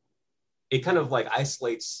it kind of like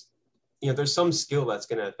isolates, there's some skill that's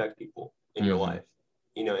going to affect people in your life,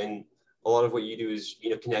 and a lot of what you do is,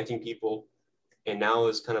 connecting people. And now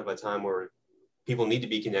is kind of a time where people need to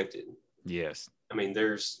be connected. Yes. I mean,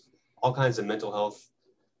 there's all kinds of mental health,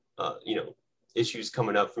 issues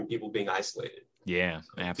coming up from people being isolated. Yeah,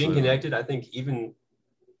 absolutely. Being connected, I think even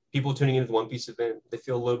people tuning into the One Piece event, they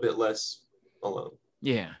feel a little bit less alone.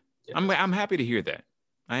 Yeah. I'm happy to hear that.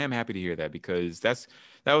 I am happy to hear that, because that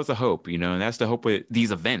was the hope, and that's the hope with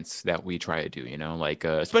these events that we try to do, like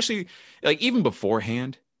especially like even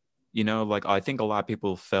beforehand, like I think a lot of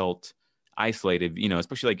people felt isolated,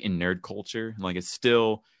 especially like in nerd culture. Like it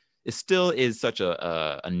still is such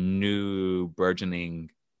a new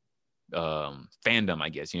burgeoning fandom, I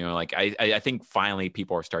guess. Like I think finally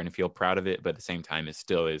people are starting to feel proud of it, but at the same time it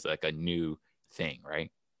still is like a new thing, right?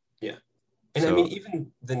 Yeah. And I mean,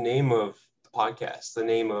 even the name of the podcast, the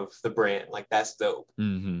name of the brand, like that's dope.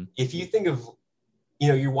 Mm-hmm. If you think of,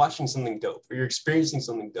 you're watching something dope, or you're experiencing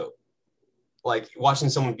something dope, like watching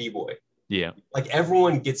someone b-boy. Yeah. Like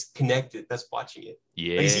everyone gets connected that's watching it.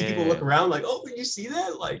 Yeah. Like you see people look around like, oh, did you see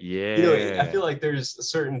that? Like, yeah. I feel like there's a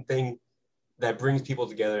certain thing that brings people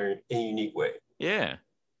together in a unique way. Yeah.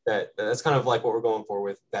 That's kind of like what we're going for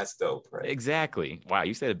with That's Dope, right? Exactly. Wow,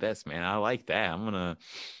 you said it best, man. I like that. I'm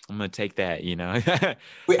gonna take that.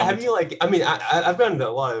 Wait, have you I mean, I've gone to a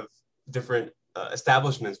lot of different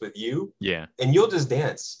establishments with you. Yeah. And you'll just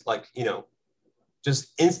dance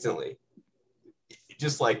just instantly.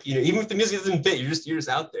 Just like, even if the music doesn't fit, you're just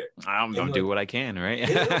out there. I'm gonna do what I can, right?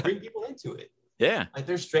 It'll bring people into it. Yeah. Like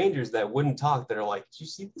there's strangers that wouldn't talk that are like, did you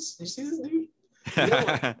see this? Did you see this dude?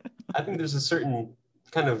 I think there's a certain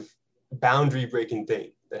kind of boundary breaking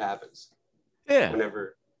thing that happens. Yeah.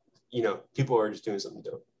 Whenever, people are just doing something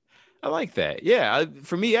dope. I like that. Yeah.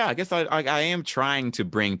 For me, yeah, I guess I am trying to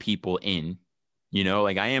bring people in,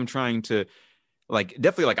 like I am trying to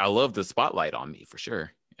definitely I love the spotlight on me for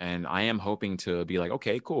sure. And I am hoping to be like,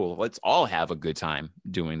 okay, cool. Let's all have a good time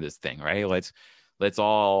doing this thing, right? Let's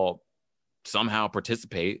all somehow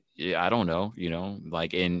participate. Yeah, I don't know,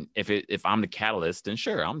 and if I'm the catalyst, then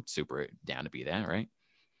sure, I'm super down to be that, right?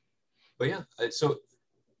 But yeah, so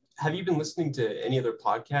have you been listening to any other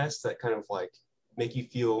podcasts that kind of make you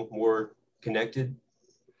feel more connected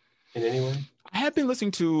in any way? I have been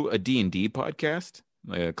listening to a D&D podcast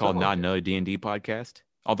called Not Another D&D Podcast.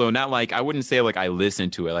 Although not I wouldn't say I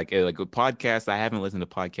listen to it like a podcast. I haven't listened to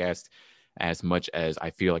podcasts as much as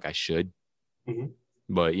I feel like I should. Mm-hmm.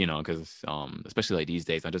 But because especially these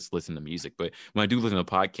days, I just listen to music. But when I do listen to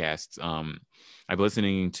podcasts, I'm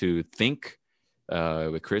listening to Think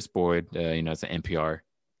with Chris Boyd. It's an NPR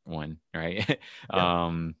one, right?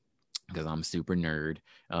 Yeah. Because I'm super nerd.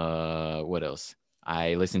 What else?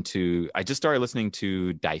 I just started listening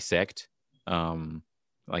to Dissect. You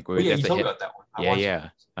told me about that one. Yeah.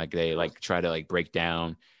 Like they try to break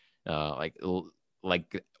down what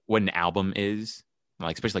an album is,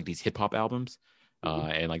 especially these hip hop albums.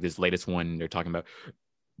 And this latest one they're talking about,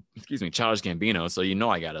 Childish Gambino. So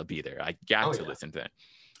I gotta be there. I got to listen to that.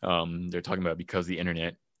 They're talking about Because of the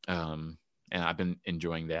Internet. And I've been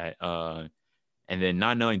enjoying that. And then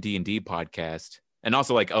Not Knowing D&D podcast, and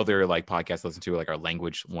also other podcasts I listen to our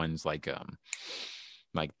language ones,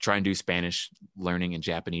 try and do Spanish learning and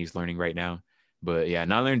Japanese learning right now. But yeah,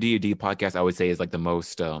 Not Learn D&D podcast I would say is the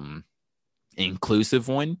most inclusive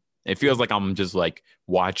one, It feels like I'm just like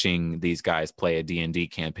watching these guys play a D&D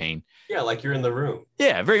campaign. Yeah, like you're in the room.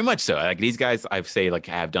 Yeah, very much so. Like these guys, I'd say, like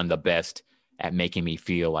have done the best at making me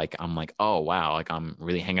feel like I'm like, oh wow, like I'm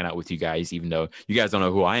really hanging out with you guys, even though you guys don't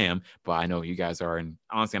know who I am, but I know who you guys are, and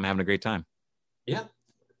honestly, I'm having a great time. Yeah.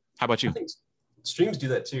 How about you? I think streams do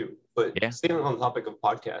that too. But staying on the topic of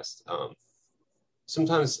podcasts,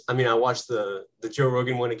 sometimes I watch the Joe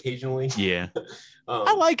Rogan one occasionally. Yeah.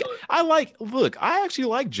 Look, I actually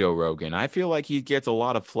like Joe Rogan. I feel like he gets a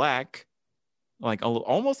lot of flack, like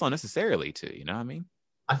almost unnecessarily too, you know what I mean?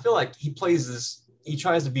 I feel like he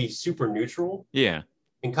tries to be super neutral. Yeah.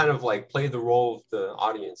 And kind of like play the role of the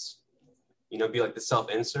audience, be like the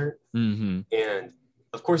self-insert. Mm-hmm. And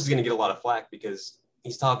of course he's going to get a lot of flack because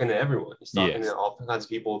he's talking to everyone. He's talking to all kinds of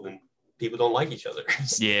people, and people don't like each other.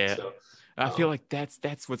 Yeah. So, I feel like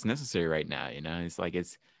that's what's necessary right now. It's like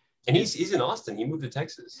and he's in Austin. He moved to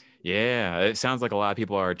Texas. Yeah, it sounds like a lot of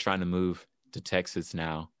people are trying to move to Texas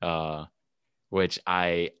now, which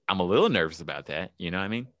I'm a little nervous about that. You know what I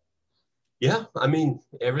mean? Yeah,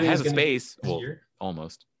 everything has a space. Well,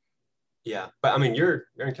 almost. Yeah, but you're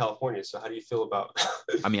in California, so how do you feel about?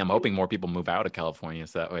 I'm hoping more people move out of California,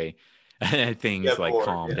 so that way things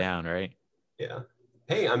calm down, right? Yeah.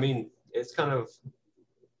 Hey, it's kind of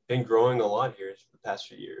been growing a lot here for the past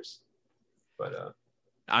few years, but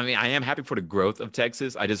I am happy for the growth of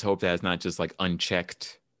Texas. I just hope that it's not just like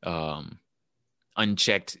unchecked,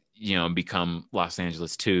 become Los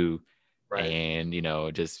Angeles too, right? And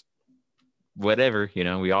just whatever,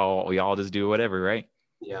 we all just do whatever, right?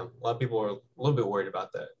 Yeah, a lot of people are a little bit worried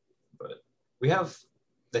about that, but we have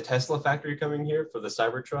the Tesla factory coming here for the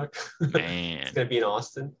Cybertruck. Man, it's gonna be in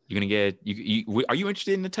Austin. You're gonna get are you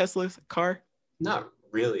interested in the Tesla car? Not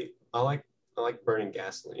really. I like burning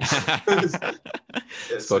gasoline.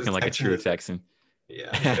 Spoken like a true Texan.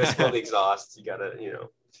 Yeah, you gotta smell the exhaust. You gotta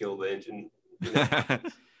feel the engine.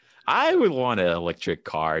 I would want an electric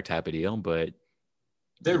car type of deal, but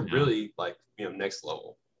they're really next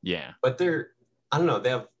level. Yeah, but I don't know, they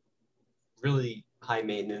have really high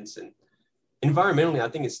maintenance, and environmentally I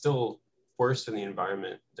think it's still worse for the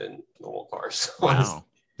environment than normal cars. Wow.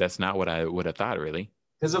 That's not what I would have thought, really,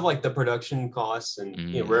 because of like the production costs and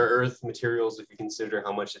rare earth materials, if you consider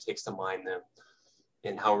how much it takes to mine them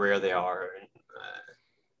and how rare they are, and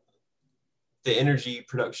the energy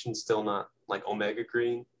production still not like Omega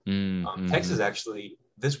Green. Texas actually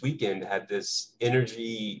this weekend had this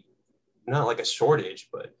energy, not like a shortage,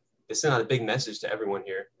 but it sent out a big message to everyone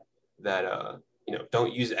here that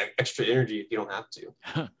don't use extra energy if you don't have to.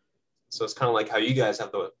 So it's kind of like how you guys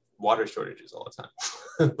have the water shortages all the time.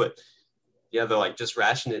 But yeah, they're like, just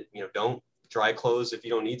ration it. Don't dry clothes if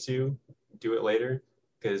you don't need to. Do it later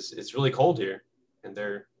because it's really cold here, and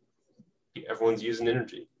everyone's using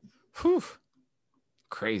energy. Whew.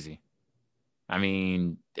 Crazy.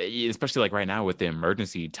 Especially like right now with the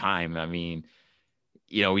emergency time.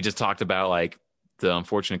 We just talked about like the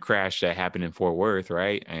unfortunate crash that happened in Fort Worth,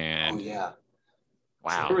 right? And yeah.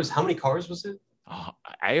 Wow. So how many cars was it?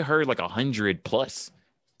 I heard like 100 plus.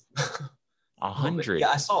 100. Yeah,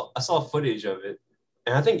 I saw footage of it,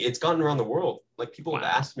 and I think it's gotten around the world. Like people have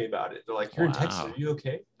asked me about it. They're like, "You're in Texas, are you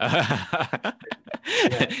okay?"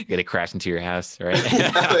 Get it crash into your house, right?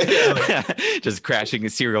 Just crashing,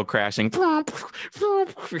 serial crashing. Yeah,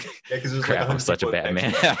 because crap, I'm such a bad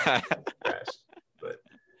man.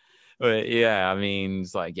 But yeah,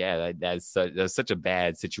 it's like, yeah, that's such a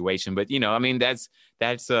bad situation. But that's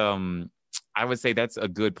I would say that's a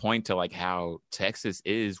good point to like how Texas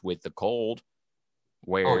is with the cold.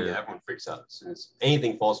 Where everyone freaks out as soon as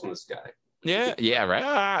anything falls from the sky. Yeah,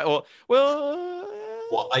 right.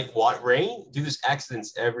 Like what rain? Dude, there's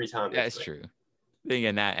accidents every time. That's true.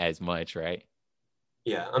 Thinking not as much, right?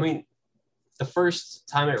 Yeah, the first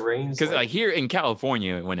time it rains, because like here in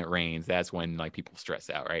California, when it rains, that's when like people stress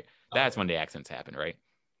out, right? That's when the accidents happen, right?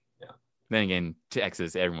 Yeah. Then again,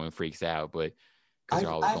 Texas, everyone freaks out, but because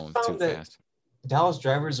they're always going too fast. Dallas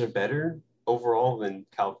drivers are better overall than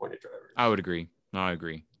California drivers. I would agree.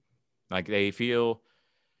 Like I feel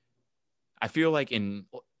like in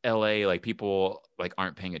LA, like people like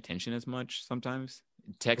aren't paying attention as much sometimes.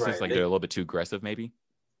 Texas, right. Like they're a little bit too aggressive, maybe.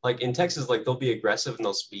 Like in Texas, like they'll be aggressive and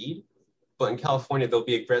they'll speed, but in California, they'll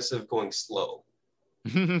be aggressive going slow.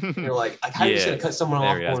 You're like, how are you just gonna cut someone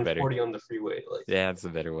off going 40 on the freeway? Like, yeah, that's a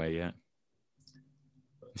better way. Yeah.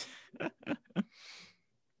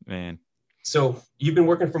 Man. So you've been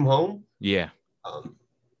working from home? Yeah.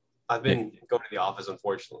 I've been going to the office,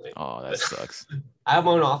 unfortunately. Oh, that sucks. I have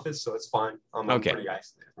my own office, so it's fine. I'm okay. Pretty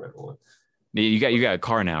isolated from everyone. You got a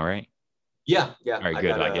car now, right? Yeah. All right,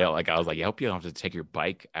 good. I was like, I hope you don't have to take your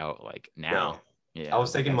bike out like now. Yeah, I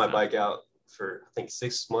was taking my bike out for, I think,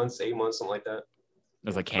 6 months, 8 months, something like that. I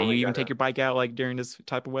was like, can you even take your bike out like during this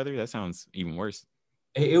type of weather? That sounds even worse.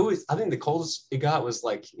 It was, I think the coldest it got was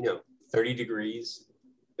like, 30 degrees.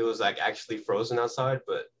 It was like actually frozen outside,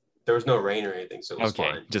 but there was no rain or anything, so it was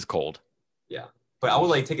fine. Just cold. Yeah. But I would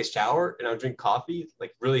like take a shower and I would drink coffee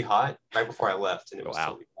like really hot right before I left, and it was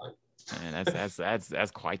totally fine. Man,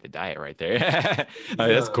 that's quite the diet right there.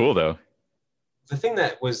 That's cool though. The thing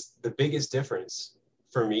that was the biggest difference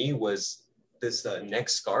for me was this neck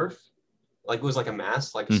scarf. Like it was like a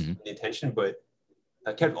mask, like the attention, but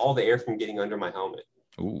I kept all the air from getting under my helmet.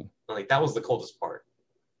 Ooh. And, like that was the coldest part.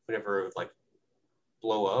 Whenever it would like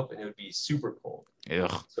blow up and it would be super cold.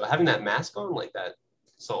 Ugh. So having that mask on like that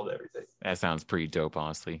solved everything. That sounds pretty dope,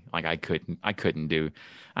 honestly. Like I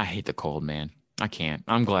hate the cold, man. I can't.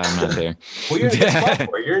 I'm glad I'm not there. Well, you're in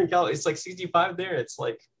California. You're in California. It's like 65 there. It's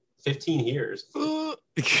like 15 here.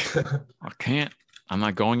 I can't. I'm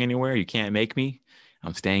not going anywhere. You can't make me.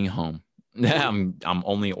 I'm staying home. I'm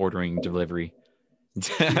only ordering delivery.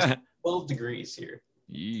 12 degrees here.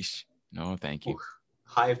 Yeesh. No, thank you.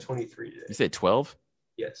 High of 23 today. You said 12?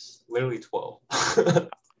 Yes, literally 12.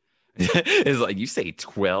 It's like, you say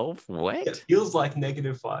 12? What? It feels like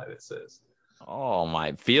 -5, it says. Oh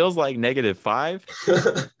my, feels like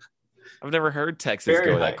 -5? I've never heard Texas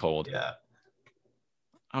go that cold. Yeah.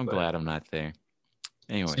 I'm glad I'm not there.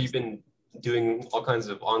 Anyway. So you've been doing all kinds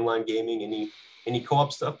of online gaming, any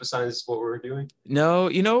co-op stuff besides what we're doing? No,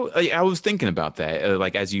 I was thinking about that.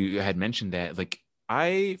 Like, as you had mentioned that, like,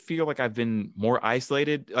 I feel like I've been more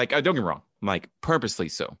isolated. Like, don't get me wrong, like purposely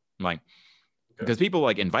so. Like, because people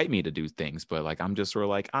like invite me to do things, but like I'm just sort of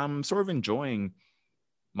like I'm sort of enjoying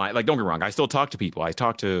my, like, don't get me wrong, I still talk to people. I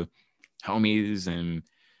talk to homies, and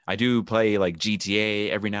I do play like GTA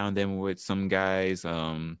every now and then with some guys.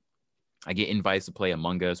 I get invites to play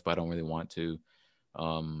Among Us, but I don't really want to.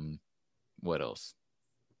 What else?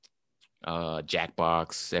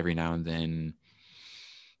 Jackbox every now and then.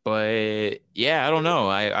 But yeah, I don't know.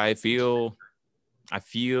 I feel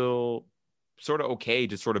sort of okay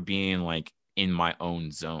just sort of being like in my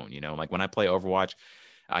own zone, like when I play Overwatch,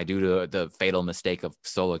 I do the fatal mistake of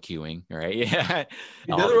solo queuing, right? Yeah.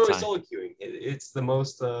 Nothing really solo queuing. It's the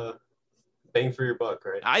most bang for your buck,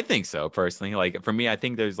 right? I think so, personally. Like for me, I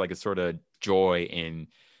think there's like a sort of joy in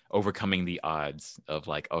overcoming the odds of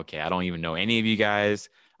like, okay, I don't even know any of you guys.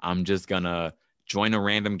 I'm just gonna join a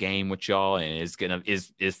random game with y'all, and it's gonna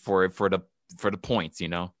is for the points,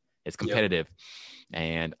 it's competitive. Yep.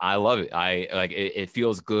 And I love it. I like it. It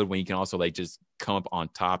feels good when you can also like just come up on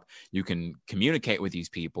top. You can communicate with these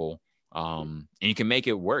people, and you can make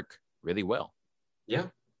it work really well. Yeah,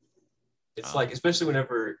 it's like, especially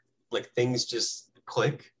whenever like things just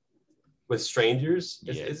click with strangers.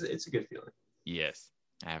 It's a good feeling. Yes,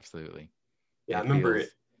 absolutely. Yeah, I remember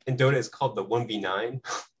in Dota it's called the 1v9.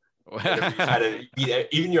 You try to beat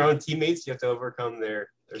even your own teammates, you have to overcome their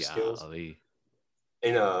skills.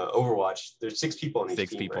 In Overwatch, there's 6 people on each team.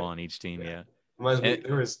 6 people on each team, yeah.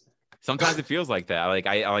 Sometimes it feels like that. Like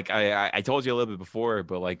I told you a little bit before,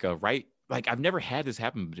 but like I've never had this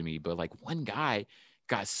happen to me, but like one guy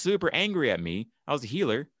got super angry at me. I was a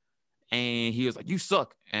healer, and he was like, "You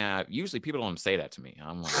suck." And usually people don't say that to me.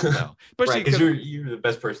 I'm like, no, but right, because you're the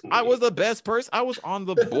best person. I was the best person. I was on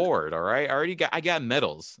the board. All right, I got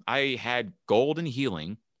medals. I had gold and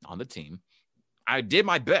healing on the team. I did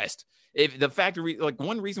my best. If the factory, like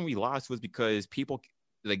one reason we lost was because people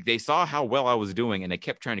like they saw how well I was doing, and they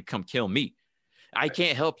kept trying to come kill me. I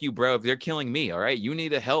can't help you, bro. If they're killing me, all right, you need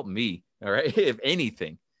to help me, all right, if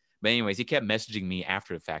anything. But anyways, he kept messaging me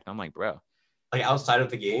after the fact. I'm like, bro. Like outside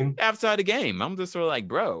of the game? Outside the game. I'm just sort of like,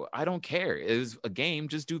 bro, I don't care. It's a game.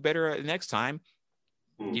 Just do better next time.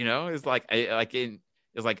 It's like, it's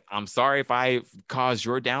like, I'm sorry if I caused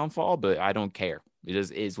your downfall, but I don't care. It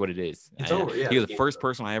just is what it is. It's over, yeah. He was the first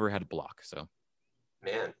person I ever had to block, so.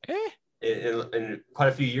 Man. In quite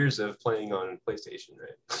a few years of playing on PlayStation,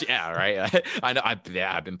 right? Yeah, right. I know.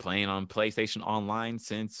 I've been playing on PlayStation Online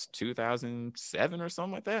since 2007 or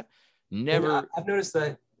something like that. Never. I've noticed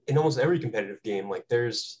that in almost every competitive game, like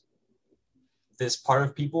there's this part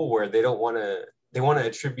of people where they want to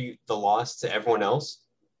attribute the loss to everyone else,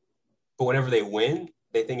 but whenever they win,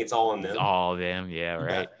 they think it's all on them. It's all them, yeah,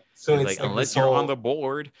 right. Yeah. So it's like unless you're on the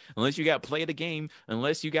board, unless you got play the game,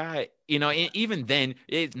 unless you got, even then,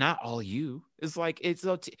 it's not all you. It's like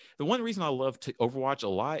the one reason I love Overwatch a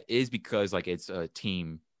lot is because like it's a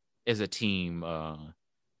team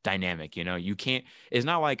dynamic. You can't. It's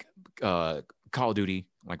not like Call of Duty,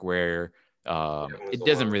 like where it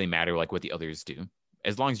doesn't really matter like what the others do.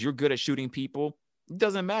 As long as you're good at shooting people, it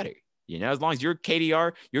doesn't matter. You know, as long as your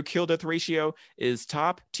KDR, your kill death ratio is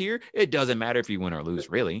top tier, it doesn't matter if you win or lose,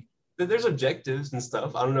 really. There's objectives and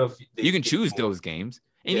stuff. I don't know if you can choose those games,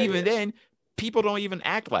 and even then, people don't even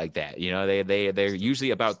act like that. You know, they're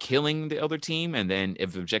usually about killing the other team, and then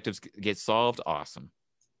if objectives get solved, awesome,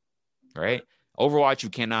 right? Overwatch, you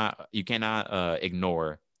cannot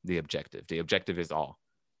ignore the objective. The objective is all.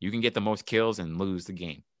 You can get the most kills and lose the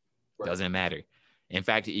game. Right. Doesn't matter. In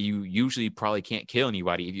fact, you usually probably can't kill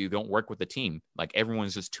anybody if you don't work with the team. Like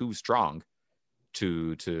everyone's just too strong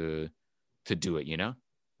to do it, you know?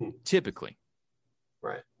 Typically.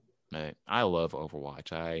 Right. I love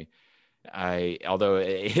Overwatch. I although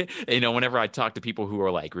you know, whenever I talk to people who are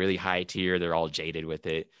like really high tier, they're all jaded with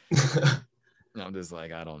it. I'm just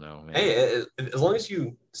like, I don't know, man. Hey, as long as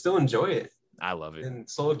you still enjoy it. I love it. And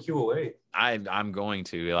solo queue away. I'm going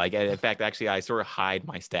to, like, in fact, actually, I sort of hide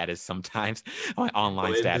my status sometimes, my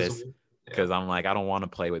online status, because I'm like, I don't want to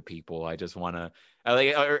play with people. I just want to,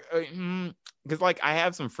 because like I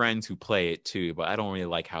have some friends who play it too, but I don't really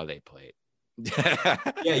like how they play it.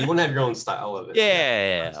 Yeah, you want to have your own style of it.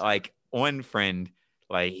 Yeah, like one friend,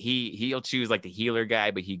 like he'll choose like the healer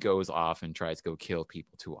guy, but he goes off and tries to go kill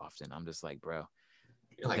people too often. I'm just like, bro.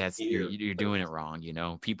 Like, you're doing it wrong, you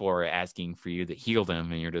know. People are asking for you to heal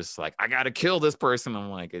them, and you're just like, I gotta kill this person.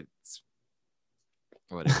 I'm like, it's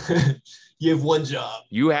whatever. You have one job.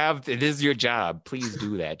 It is your job. Please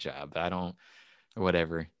do that job. I don't,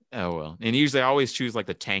 whatever. Oh well. And usually I always choose like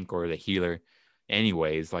the tank or the healer,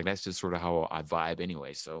 anyways. Like that's just sort of how I vibe,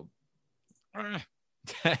 anyway. So.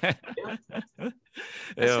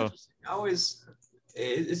 Yeah. Always,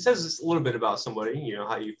 it says a little bit about somebody, you know,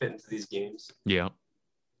 how you fit into these games. Yeah.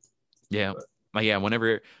 Yeah. Like, yeah,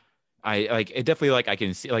 whenever I like it, definitely like I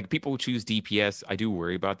can see like people who choose DPS, I do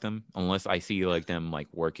worry about them unless I see like them like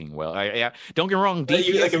working well. Don't get me wrong.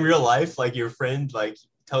 DPS, like in real life, like your friend like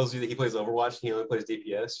tells you that he plays Overwatch and he only plays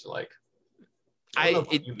DPS. You're like,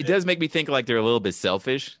 it does make me think like they're a little bit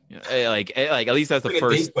selfish. Like at least that's the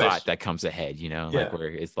first thought that comes ahead, you know, like where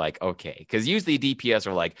it's like, okay, because usually DPS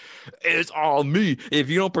are like, it's all me. If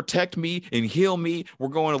you don't protect me and heal me, we're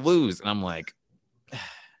going to lose. And I'm like,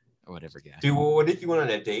 whatever, guy. Dude, well, what if you went on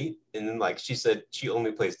a date and then like she said she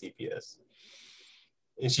only plays DPS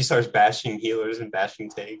and she starts bashing healers and bashing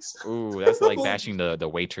tanks? Ooh, that's like bashing the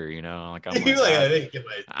waiter, you know. Like I'm like,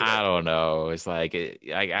 I don't know. It's like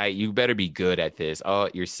you better be good at this. Oh,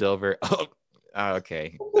 you're silver. Oh,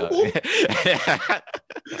 okay.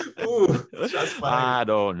 Ooh, I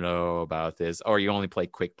don't know about this. Or you only play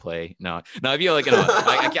quick play. No. If you like, you know,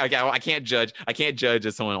 I can't judge. I can't judge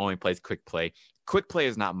if someone only plays quick play. Quick play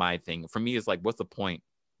is not my thing. For me, it's like, what's the point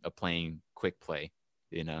of playing quick play?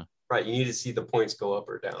 You know, right? You need to see the points go up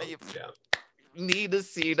or down. Need to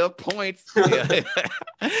see the points. Yeah.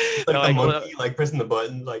 like monkey, like pressing the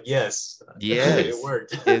button. Like yes, it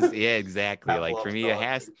worked. Yeah, exactly. Like for me, it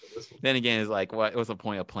has. Then again, it's like, what's the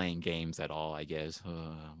point of playing games at all? I guess.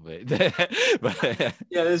 But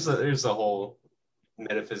yeah, there's a whole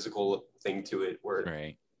metaphysical thing to it where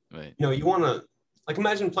right. You know, you want to. Like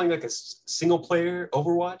imagine playing like a single player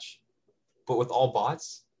Overwatch, but with all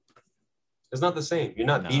bots. It's not the same. You're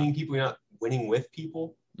not beating people. You're not winning with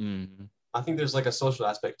people. Mm-hmm. I think there's like a social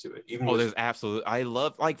aspect to it. There's absolutely. I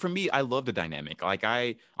love for me. I love the dynamic. Like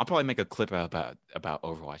I'll probably make a clip about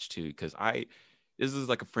Overwatch too, because this is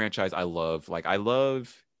like a franchise I love. Like I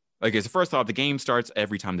love. Like, first off, the game starts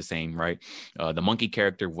every time the same, right? The monkey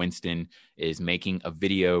character Winston is making a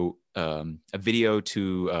video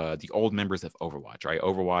to the old members of Overwatch, right?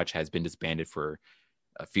 Overwatch has been disbanded for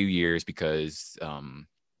a few years because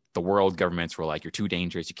the world governments were like, you're too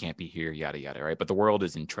dangerous, you can't be here, yada yada, right? But the world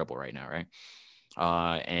is in trouble right now, right?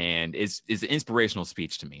 And it's an inspirational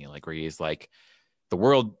speech to me, like where he's like, the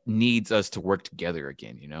world needs us to work together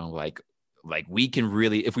again, you know, like we can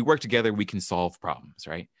really, if we work together, we can solve problems,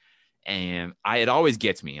 right? And it always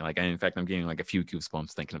gets me. Like, in fact, I'm getting like a few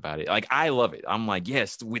goosebumps thinking about it. Like, I love it. I'm like,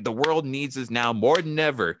 yes, the world needs us now more than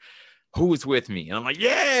ever. Who's with me? And I'm like,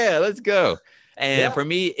 yeah, let's go. And for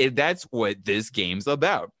me, that's what this game's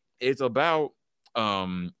about. It's about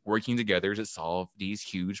working together to solve these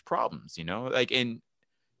huge problems, you know? Like, and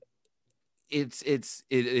it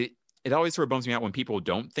always sort of bums me out when people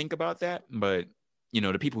don't think about that. But, you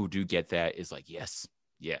know, the people who do get that is like, yes,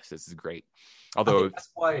 this is great. Although that's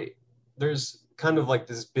why there's kind of like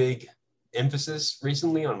this big emphasis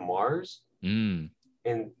recently on Mars. And,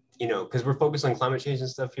 you know, because we're focused on climate change and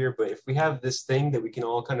stuff here, but if we have this thing that we can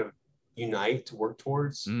all kind of unite to work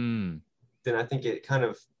towards, then I think it kind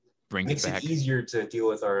of makes it easier to deal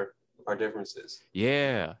with our differences.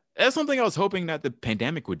 Yeah. That's something I was hoping that the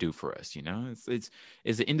pandemic would do for us, you know? It's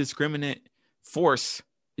an indiscriminate force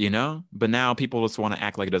you know, but now people just want to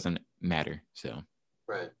act like it doesn't matter. So,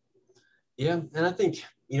 right. Yeah. And I think,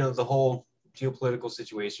 the whole geopolitical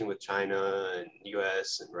situation with China and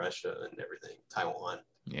US and Russia and everything, Taiwan.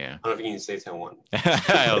 Yeah. I don't know if you can say Taiwan.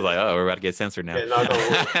 I was like, oh, we're about to get censored now. Yeah, knock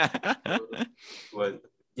on wood. But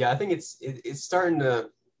yeah, I think it's starting to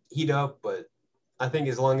heat up, but I think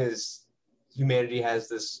as long as humanity has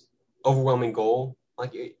this overwhelming goal,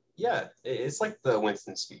 like it's like the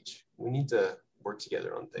Winston speech. We need to work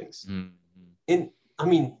together on things. Mm-hmm. And I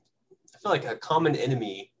mean, I feel like a common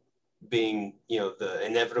enemy being, the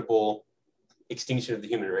inevitable extinction of the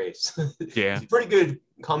human race. Yeah. It's a pretty good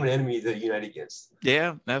common enemy to unite against.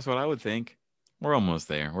 Yeah, that's what I would think. We're almost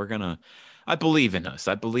there. I believe in us.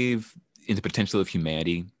 I believe in the potential of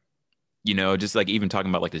humanity. Just like even talking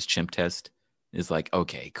about like this chimp test is like,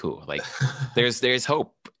 okay, cool. Like there's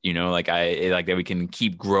hope, like that we can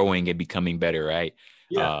keep growing and becoming better, right?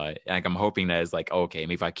 Yeah. Like I'm hoping that it's like, okay,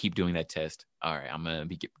 maybe if I keep doing that test, all right, I'm gonna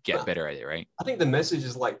get better at it, right? I think the message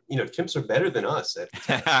is like, chimps are better than us at the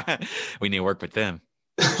test. We need to work with them.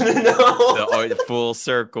 No. The full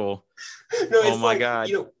circle. No, it's oh my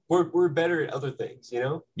God. We're better at other things,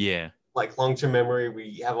 Yeah. Like long-term memory.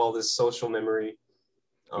 We have all this social memory.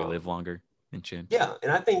 We live longer than chimps. Yeah,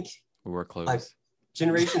 and I think we work close. Like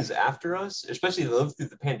generations after us, especially that live through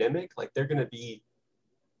the pandemic, like they're gonna be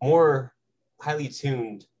more highly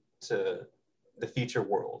tuned to the future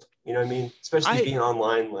world. You know what I mean? Especially being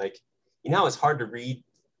online, like it's hard to read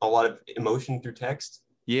a lot of emotion through text.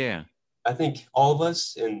 Yeah. I think all of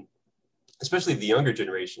us, and especially the younger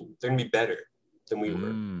generation, they're gonna be better than we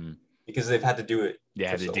were because they've had to do it. They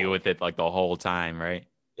had to deal with it like the whole time, right?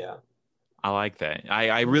 Yeah. I like that.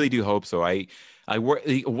 I really do hope so.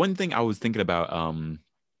 One thing I was thinking about,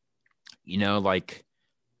 like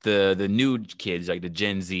the new kids, like the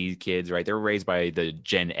Gen Z kids, right? They're raised by the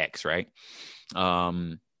Gen X, right?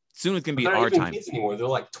 Soon it's gonna be our time. Kids anymore. They're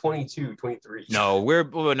like 22, 23. No, wait.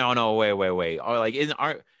 Oh, like isn't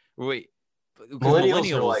our wait?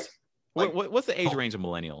 Millennials are like what's the age range of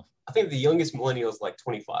millennials? I think the youngest millennial is like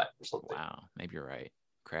 25 or something. Wow, maybe you're right.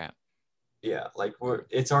 Crap. Yeah, like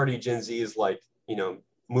it's already Gen Z is like,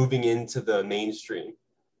 moving into the mainstream.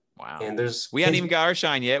 Wow. And we haven't even got our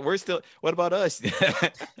shine yet. We're still, what about us?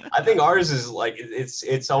 I think ours is like,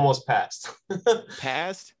 it's almost past.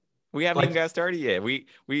 Past? We haven't even got started yet. We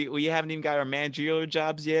haven't even got our managerial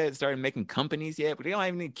jobs yet, started making companies yet, but we don't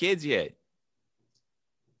have any kids yet.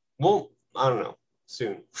 Well, I don't know.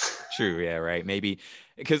 Soon. True. Yeah. Right. Maybe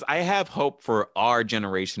because I have hope for our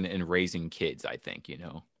generation in raising kids, I think,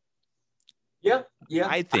 Yeah.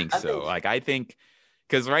 I think so. I think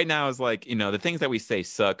because right now it's like, the things that we say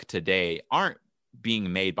suck today aren't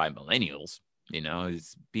being made by millennials,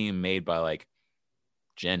 it's being made by like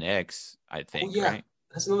Gen X, I think. Yeah. Right?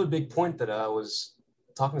 That's another big point that I was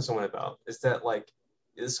talking to someone about is that like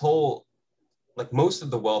this whole, like most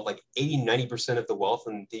of the wealth, like 80-90% of the wealth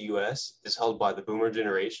in the US is held by the boomer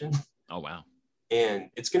generation. Oh, wow. And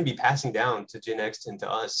it's going to be passing down to Gen X and to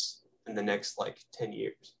us in the next like 10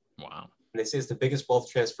 years. Wow. And they say it's the biggest wealth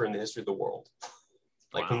transfer in the history of the world.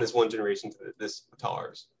 Like from this one generation to this to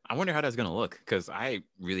ours. I wonder how that's going to look because I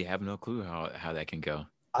really have no clue how that can go.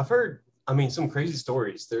 I've heard, some crazy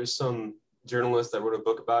stories. There's some journalist that wrote a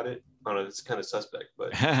book about it. I don't know, it's kind of suspect,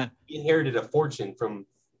 but he inherited a fortune from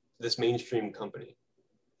this mainstream company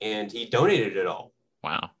and he donated it all.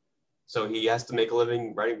 Wow. So he has to make a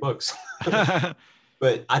living writing books.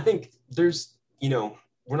 But I think there's,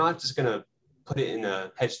 we're not just going to put it in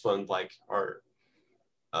a hedge fund like our,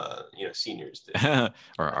 seniors did.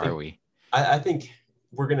 Or are we? I think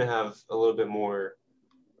we're going to have a little bit more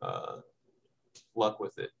luck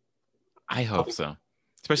with it. I hope so.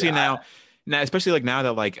 Especially now, especially like now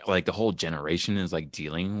that like the whole generation is like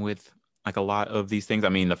dealing with like a lot of these things. I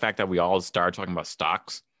mean, the fact that we all started talking about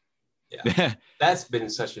stocks. Yeah, that's been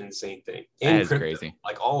such an insane thing. And that is crazy.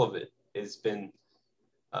 Like all of it has been,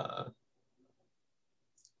 I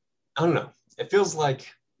don't know. It feels like,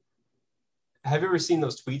 have you ever seen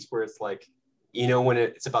those tweets where it's like, when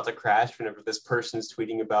it's about to crash, whenever this person's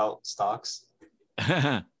tweeting about stocks?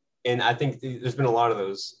 And I think there's been a lot of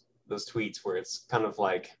those tweets where it's kind of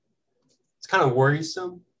like, it's kind of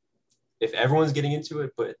worrisome if everyone's getting into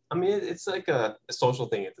it, but I mean, it's like a social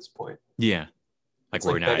thing at this point. Yeah. Like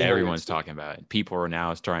where now everyone's talking about it. People are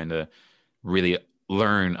now trying to really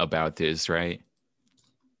learn about this, right?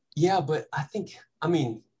 Yeah, but I think,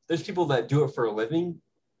 there's people that do it for a living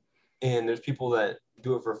and there's people that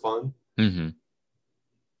do it for fun. Mm-hmm.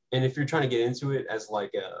 And if you're trying to get into it as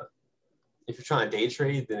like if you're trying to day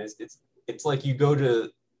trade, then it's like you go to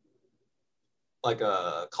like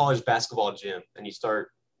a college basketball gym and you start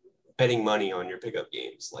betting money on your pickup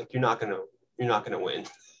games. Like you're not gonna win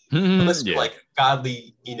unless you're like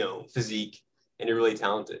godly, physique and you're really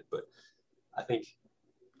talented. But I think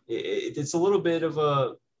it's a little bit of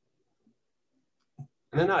a,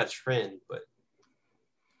 and not a trend, but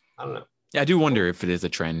I don't know. Yeah, I do wonder if it is a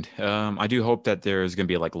trend. I do hope that there's going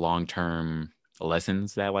to be like long-term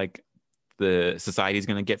lessons that like the society is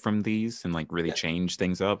going to get from these and like really change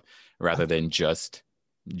things up rather than just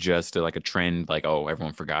like a trend, like, oh,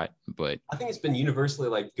 everyone forgot. But I think it's been universally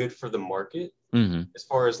like good for the market as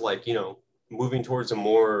far as like, moving towards a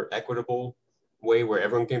more equitable way where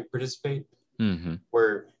everyone can participate,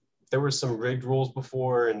 where there were some rigged rules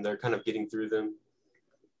before and they're kind of getting through them.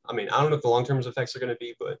 I mean, I don't know what the long-term effects are going to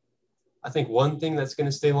be, but I think one thing that's going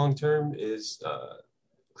to stay long-term is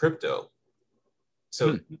crypto.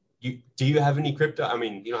 So do you have any crypto? I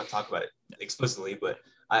mean, you don't have to talk about it explicitly, but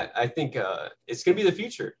I think it's going to be the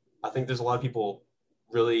future. I think there's a lot of people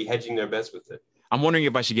really hedging their bets with it. I'm wondering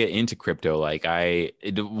if I should get into crypto. Like the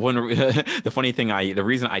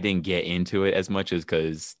reason I didn't get into it as much is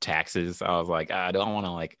because taxes. I was like, I don't want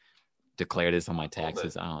to like declare this on my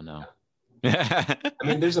taxes. I don't know. I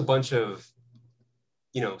mean, there's a bunch of,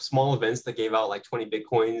 small events that gave out like 20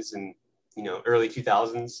 Bitcoins in, early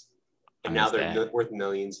 2000s. And now they're worth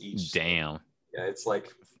millions each. Damn. Yeah, it's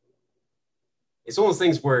like, it's one of those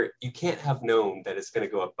things where you can't have known that it's going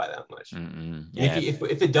to go up by that much. Yeah.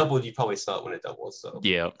 If it doubled, you probably saw it when it doubled. So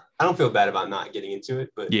yeah, I don't feel bad about not getting into it,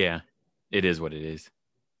 but yeah, it is what it is.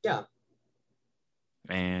 Yeah.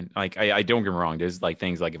 And like, I don't get me wrong. There's like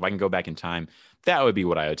things like if I can go back in time, that would be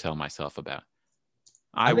what I would tell myself about.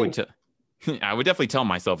 I would definitely tell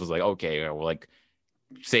myself is like, okay, well, like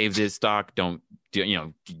save this stock. Don't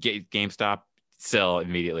do, get GameStop, sell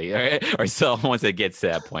immediately, right? Or sell once it gets to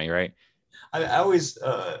that point, right? I always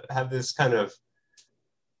have this kind of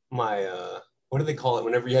my what do they call it?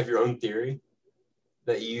 Whenever you have your own theory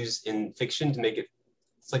that you use in fiction to make it,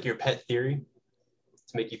 it's like your pet theory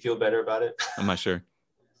to make you feel better about it. I'm not sure.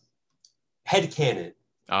 Headcanon.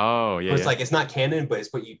 Oh yeah. It's like it's not canon, but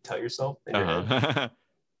it's what you tell yourself in your head.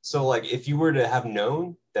 So like if you were to have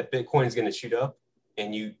known that Bitcoin is going to shoot up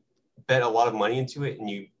and you bet a lot of money into it and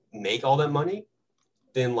you make all that money,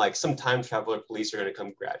 then like some time traveler police are going to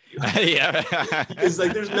come grab you. Yeah. Because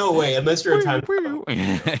like there's no way unless you're a time traveler.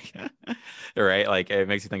 Right. Like it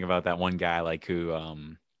makes you think about that one guy like who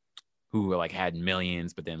like had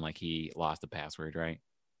millions, but then like he lost the password, right?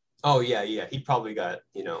 Oh yeah. He probably got,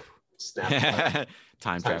 snapped.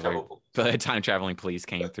 Time traveling police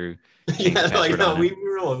came through. Yeah, like no,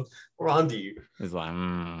 we're on to you. It's like,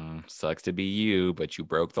 sucks to be you, but you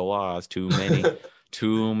broke the laws. Too much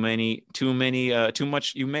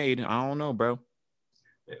you made. I don't know, bro.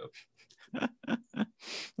 Yeah.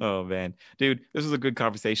 Oh man, dude, this was a good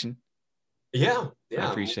conversation. Yeah. I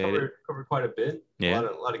appreciate it. Covered quite a bit. Yeah,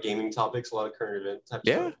 a lot of gaming topics, a lot of current event type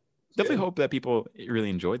stuff. Definitely good. Hope that people really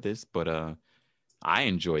enjoyed this, but I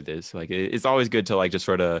enjoyed this. Like it's always good to like just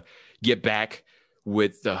sort of get back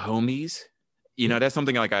with the homies. That's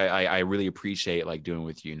something like I really appreciate like doing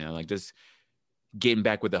with you. Like just getting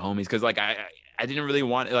back with the homies because like I didn't really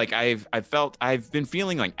want like I've been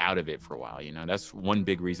feeling like out of it for a while. That's one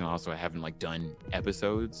big reason also I haven't like done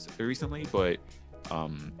episodes recently, but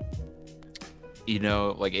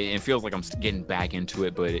like it feels like I'm getting back into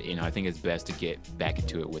it, but I think it's best to get back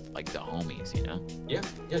into it with like the homies, Yeah,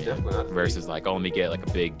 definitely. Versus like, oh, let me get like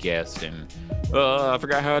a big guest and I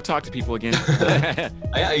forgot how to talk to people again.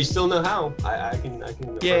 Yeah, you still know how. I can.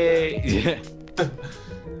 Yeah.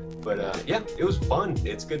 But it was fun.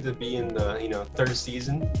 It's good to be in the third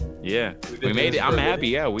season. Yeah, we made it. I'm happy.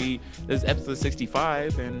 Yeah, this is episode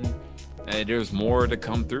 65, and there's more to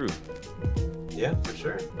come through. Yeah, for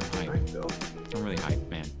sure. I'm really hyped,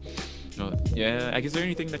 man. Yeah, is there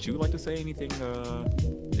anything that you would like to say? Anything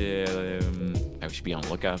that we should be on the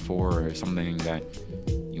lookout for, or something that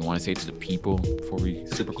you want to say to the people before we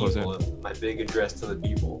super close out? My big address to the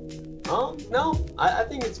people. No, I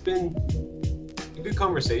think it's been a good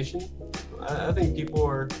conversation. I think people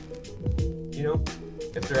are,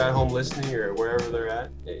 if they're at home listening or wherever they're at,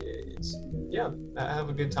 have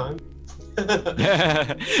a good time. I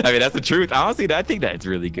mean, that's the truth. Honestly, I think that's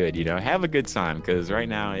really good. Have a good time because right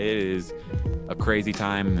now it is a crazy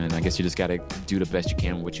time, and I guess you just got to do the best you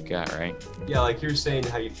can with what you got, right? Yeah, like you're saying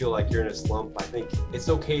how you feel like you're in a slump. I think it's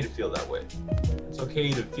okay to feel that way. It's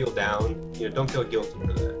okay to feel down. Don't feel guilty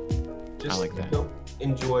for that. Just, I like that.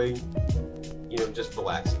 Enjoy, just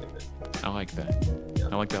relaxing a bit. I like that. Yeah.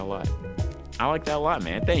 I like that a lot. I like that a lot,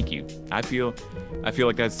 man. Thank you. I feel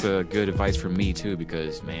like that's good advice for me too,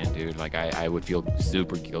 because man, dude, like I would feel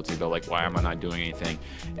super guilty about like, why am I not doing anything?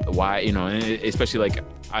 Why, you know, and especially like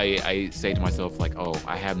I say to myself like, oh,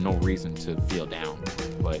 I have no reason to feel down,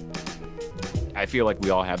 but I feel like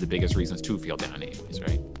we all have the biggest reasons to feel down anyways,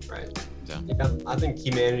 right? Right. So. Yeah, I think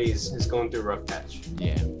humanity is going through a rough patch.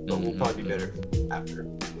 Yeah. But we'll probably be better after.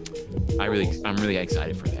 I'm really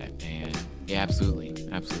excited for that, and yeah, absolutely.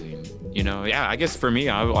 You know, yeah, I guess for me,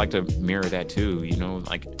 I would like to mirror that too. You know,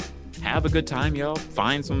 like have a good time, yo.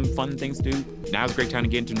 Find some fun things to do. Now's a great time to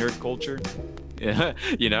get into nerd culture. Yeah,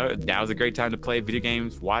 you know, now's a great time to play video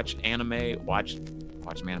games, watch anime, watch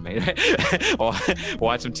some anime,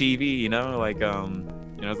 watch some TV. You know, like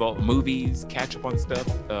you know, all movies, catch up on stuff.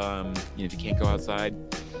 You know, if you can't go outside,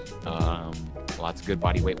 lots of good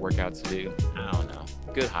body weight workouts to do. I don't know,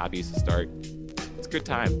 good hobbies to start. It's a good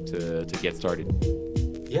time to get started.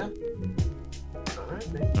 Yeah. All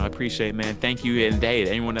right, man. I appreciate it, man. Thank you. And hey,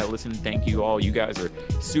 anyone that listened, thank you all. You guys are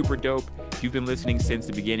super dope. If you've been listening since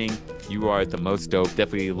the beginning, you are the most dope.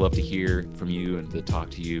 Definitely love to hear from you and to talk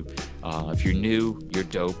to you. If you're new, you're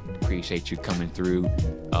dope. Appreciate you coming through.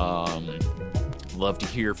 Love to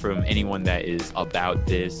hear from anyone that is about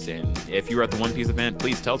this. And if you were at the One Piece event,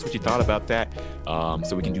 please tell us what you thought about that,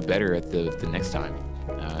 so we can do better at the next time.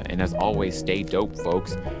 And as always, stay dope,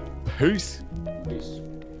 folks. Peace. Peace.